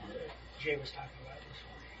August. Jay was talking about this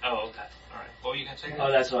morning. Oh, okay. All right. Well, you can say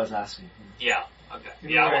Oh, that's what I was asking. Yeah. Okay. You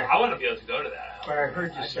Yeah, know, I want to be able to go to that. What I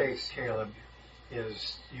heard you say, Caleb,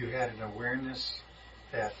 is you had an awareness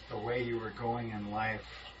that the way you were going in life,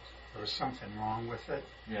 there was something wrong with it.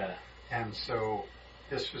 Yeah. And so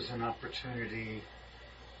this was an opportunity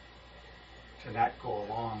to not go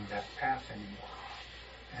along that path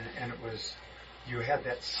anymore. And it was, you had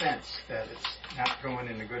that sense that it's not going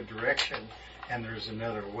in a good direction and there's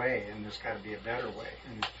another way and there's got to be a better way.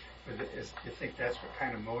 And you think that's what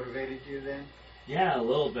kind of motivated you then? Yeah, a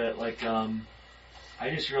little bit. Like, I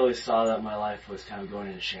just really saw that my life was kind of going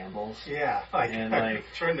into shambles. Yeah, like, And, like-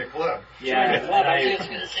 join the club. Yeah, Well, I and was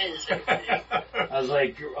going to say the same thing. I was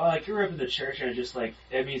like, I grew up in the church, and I just like,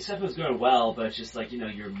 I mean, stuff was going well, but it's just like,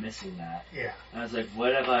 you're missing that. Yeah. And I was like,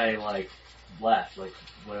 what have I like left? Like,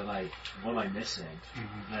 what am I missing?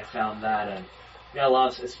 Mm-hmm. And I found that, and yeah,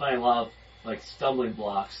 it's funny, a lot of like stumbling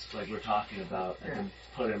blocks, like we're talking about, have been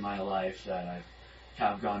put in my life that I've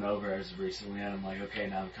kind of gone over as recently, and I'm like, okay,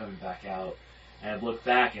 now I'm coming back out, and I've looked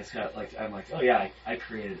back, and it's kind of like, I'm like, oh yeah, I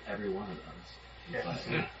created every one of those. Yeah.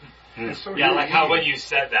 But, And so Yeah, you- like how when you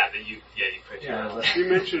said that you created your yeah, own. like- You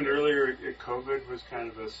mentioned earlier COVID was kind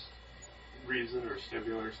of a reason or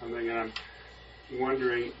stimulant or something, and I'm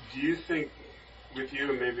wondering, do you think with you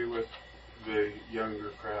and maybe with the younger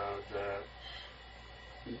crowd that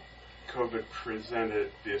COVID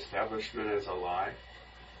presented the establishment as a lie?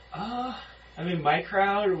 I mean, my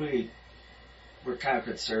crowd, we're kind of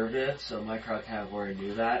conservative, so my crowd kind of already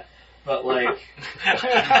knew that. But like,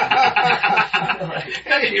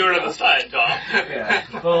 You were on the side, Tom. yeah.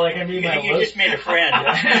 But like, I mean, You just made a friend.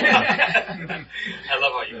 I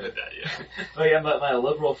love how you put that. Yeah. but my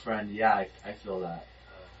liberal friend, yeah, I feel that.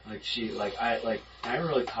 Like I haven't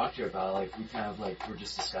really talked to her about it. Like we kind of like we're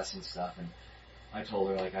just discussing stuff, and I told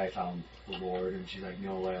her like I found the Lord, and she's like,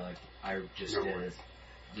 no way, like I just No did way. it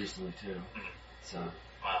recently too. So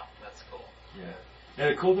Wow, that's cool. yeah. And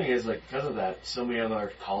the cool thing is like because of that, so many of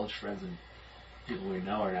our college friends and people we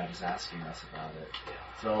know are now just asking us about it.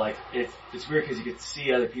 So like it's weird because you get to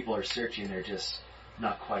see other people are searching, they're just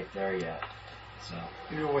not quite there yet. So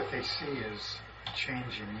You know, what they see is a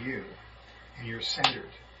change in you, and you're centered.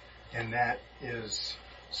 And that is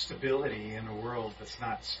stability in a world that's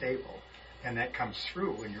not stable. And that comes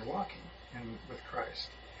through when you're walking with Christ.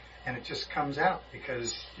 And it just comes out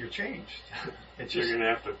because you're changed. It You're just, going to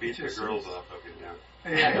have to beat the just girls is. off of you now.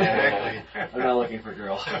 yeah, exactly. I'm not looking for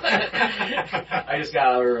girls. I just got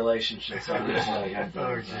out of a relationship, so I'm just like, I'm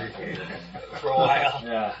Oh, done. gee. For a while.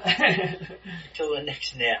 Yeah. Till the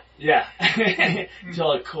next net. Yeah.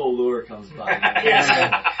 Until a cool lure comes by.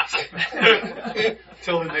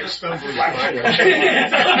 Till the next stumbling block.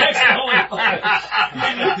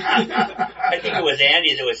 I think it was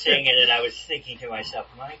Andy that was saying it, and I was thinking to myself,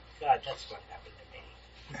 my God, that's what happened to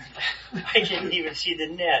me. I didn't even see the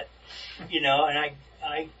net, and I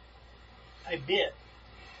bit.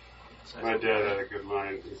 My dad had a good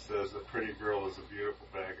line. He says, a pretty girl is a beautiful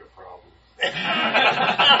bag of problems.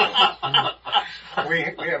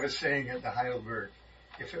 We have a saying at the Heidelberg,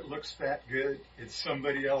 if it looks that good, it's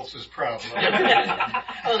somebody else's problem.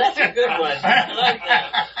 Oh, that's a good one. I like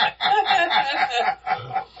that.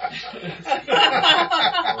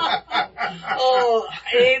 Oh,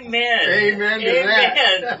 amen. Amen to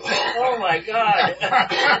that. Oh my God.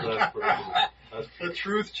 That's pretty cool. The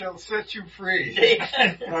truth shall set you free.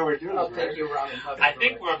 How we doing, I'll right? take you around and hug I you.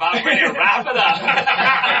 think we're about ready to wrap it up.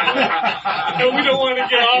 No, we don't want to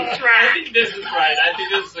get off I track. think this is right. I think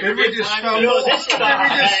this is a Did we good just time. stumble? No, this is Did we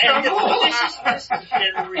just stumble? this has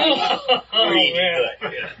been really, really man.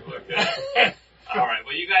 good. Yeah, we're good. All right.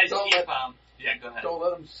 Well, you guys Don't keep. let- Yeah, go ahead. Don't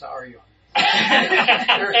let them sour you on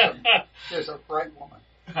there's a bright woman.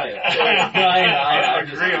 I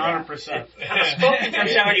agree 100%. Spoken from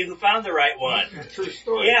somebody who found the right one. True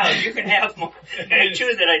story. Yeah, you can have more. Two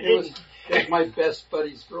that I It was didn't. my best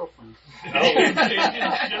buddy's girlfriend.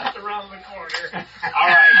 Just around the corner. All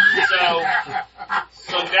right.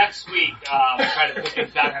 So next week, trying to put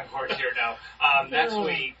things back on course here now. Next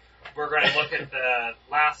week, we're going to look at the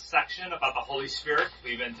last section about the Holy Spirit.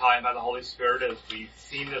 We've been talking about the Holy Spirit as we've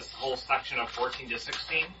seen this whole section of 14 to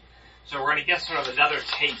 16. So we're going to get sort of another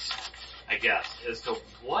taste, I guess, as to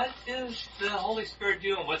what is the Holy Spirit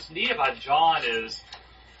doing. What's neat about John is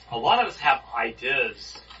a lot of us have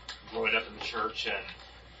ideas growing up in the church and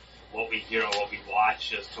what we hear and what we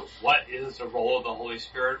watch as to what is the role of the Holy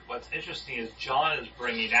Spirit. What's interesting is John is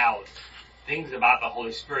bringing out things about the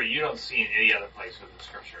Holy Spirit you don't see in any other place within the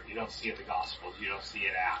Scripture. You don't see in the Gospels. You don't see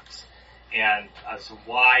in Acts. And so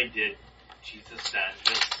why did Jesus send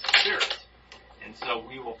His Spirit? And so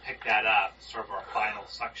we will pick that up, sort of our final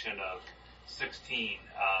section of 16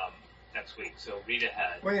 next week. So read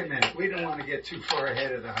ahead. Wait a minute. We don't want to get too far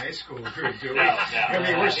ahead of the high school group, do we? No. I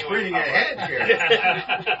mean, we're sprinting ahead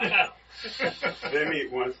here. They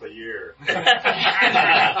meet once a year.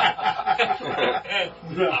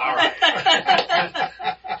 All right.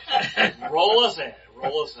 Roll us in.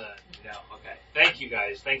 No, okay. Thank you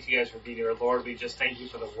guys. Thank you guys for being here. Lord, we just thank you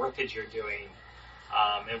for the work that you're doing.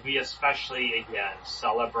 And we especially, again,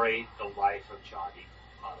 celebrate the life of John Eagle,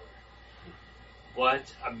 Father. What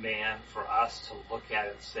a man for us to look at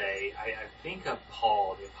and say, I think of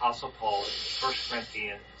Paul, the Apostle Paul, in 1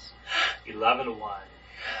 Corinthians 11:1,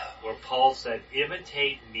 where Paul said,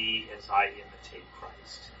 imitate me as I imitate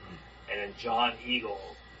Christ. And in John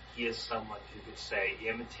Eagle, he is someone who could say,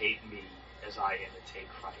 imitate me as I imitate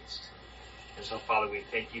Christ. And so, Father, we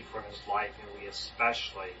thank you for his life, and we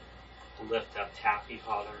especially lift up Taffy,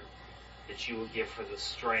 Father, that you will give her the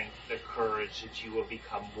strength, the courage, that you will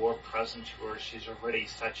become more present to her. She's already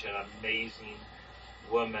such an amazing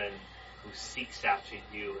woman who seeks after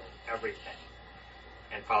you in everything.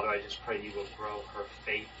 And Father, I just pray you will grow her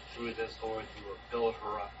faith through this, Lord. You will build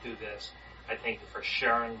her up through this. I thank you for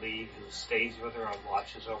Sharon Lee, who stays with her and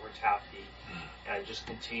watches over Taffy. And I just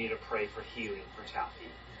continue to pray for healing for Taffy.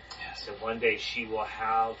 Yes. And one day she will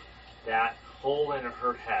have that hole in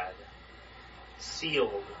her head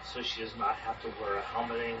sealed so she does not have to wear a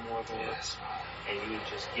helmet anymore, Lord. Yes. And you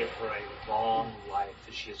just give her a long life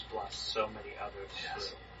that she has blessed so many others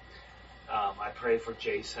through. I pray for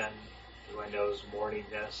Jason, who I know is mourning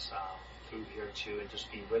this through here too, and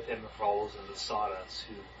just be with him and for all those in the sawdust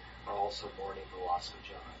who are also mourning the loss of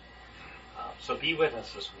John. So be with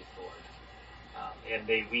us this week, Lord. And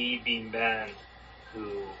may we be men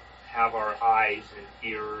who have our eyes and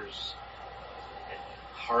ears and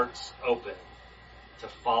hearts open to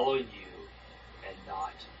follow you and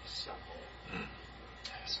not stumble. In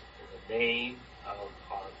the name of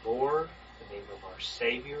our Lord, the name of our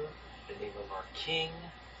Savior, the name of our King,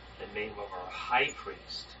 the name of our High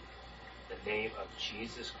Priest, the name of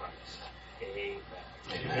Jesus Christ. Amen.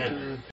 Amen.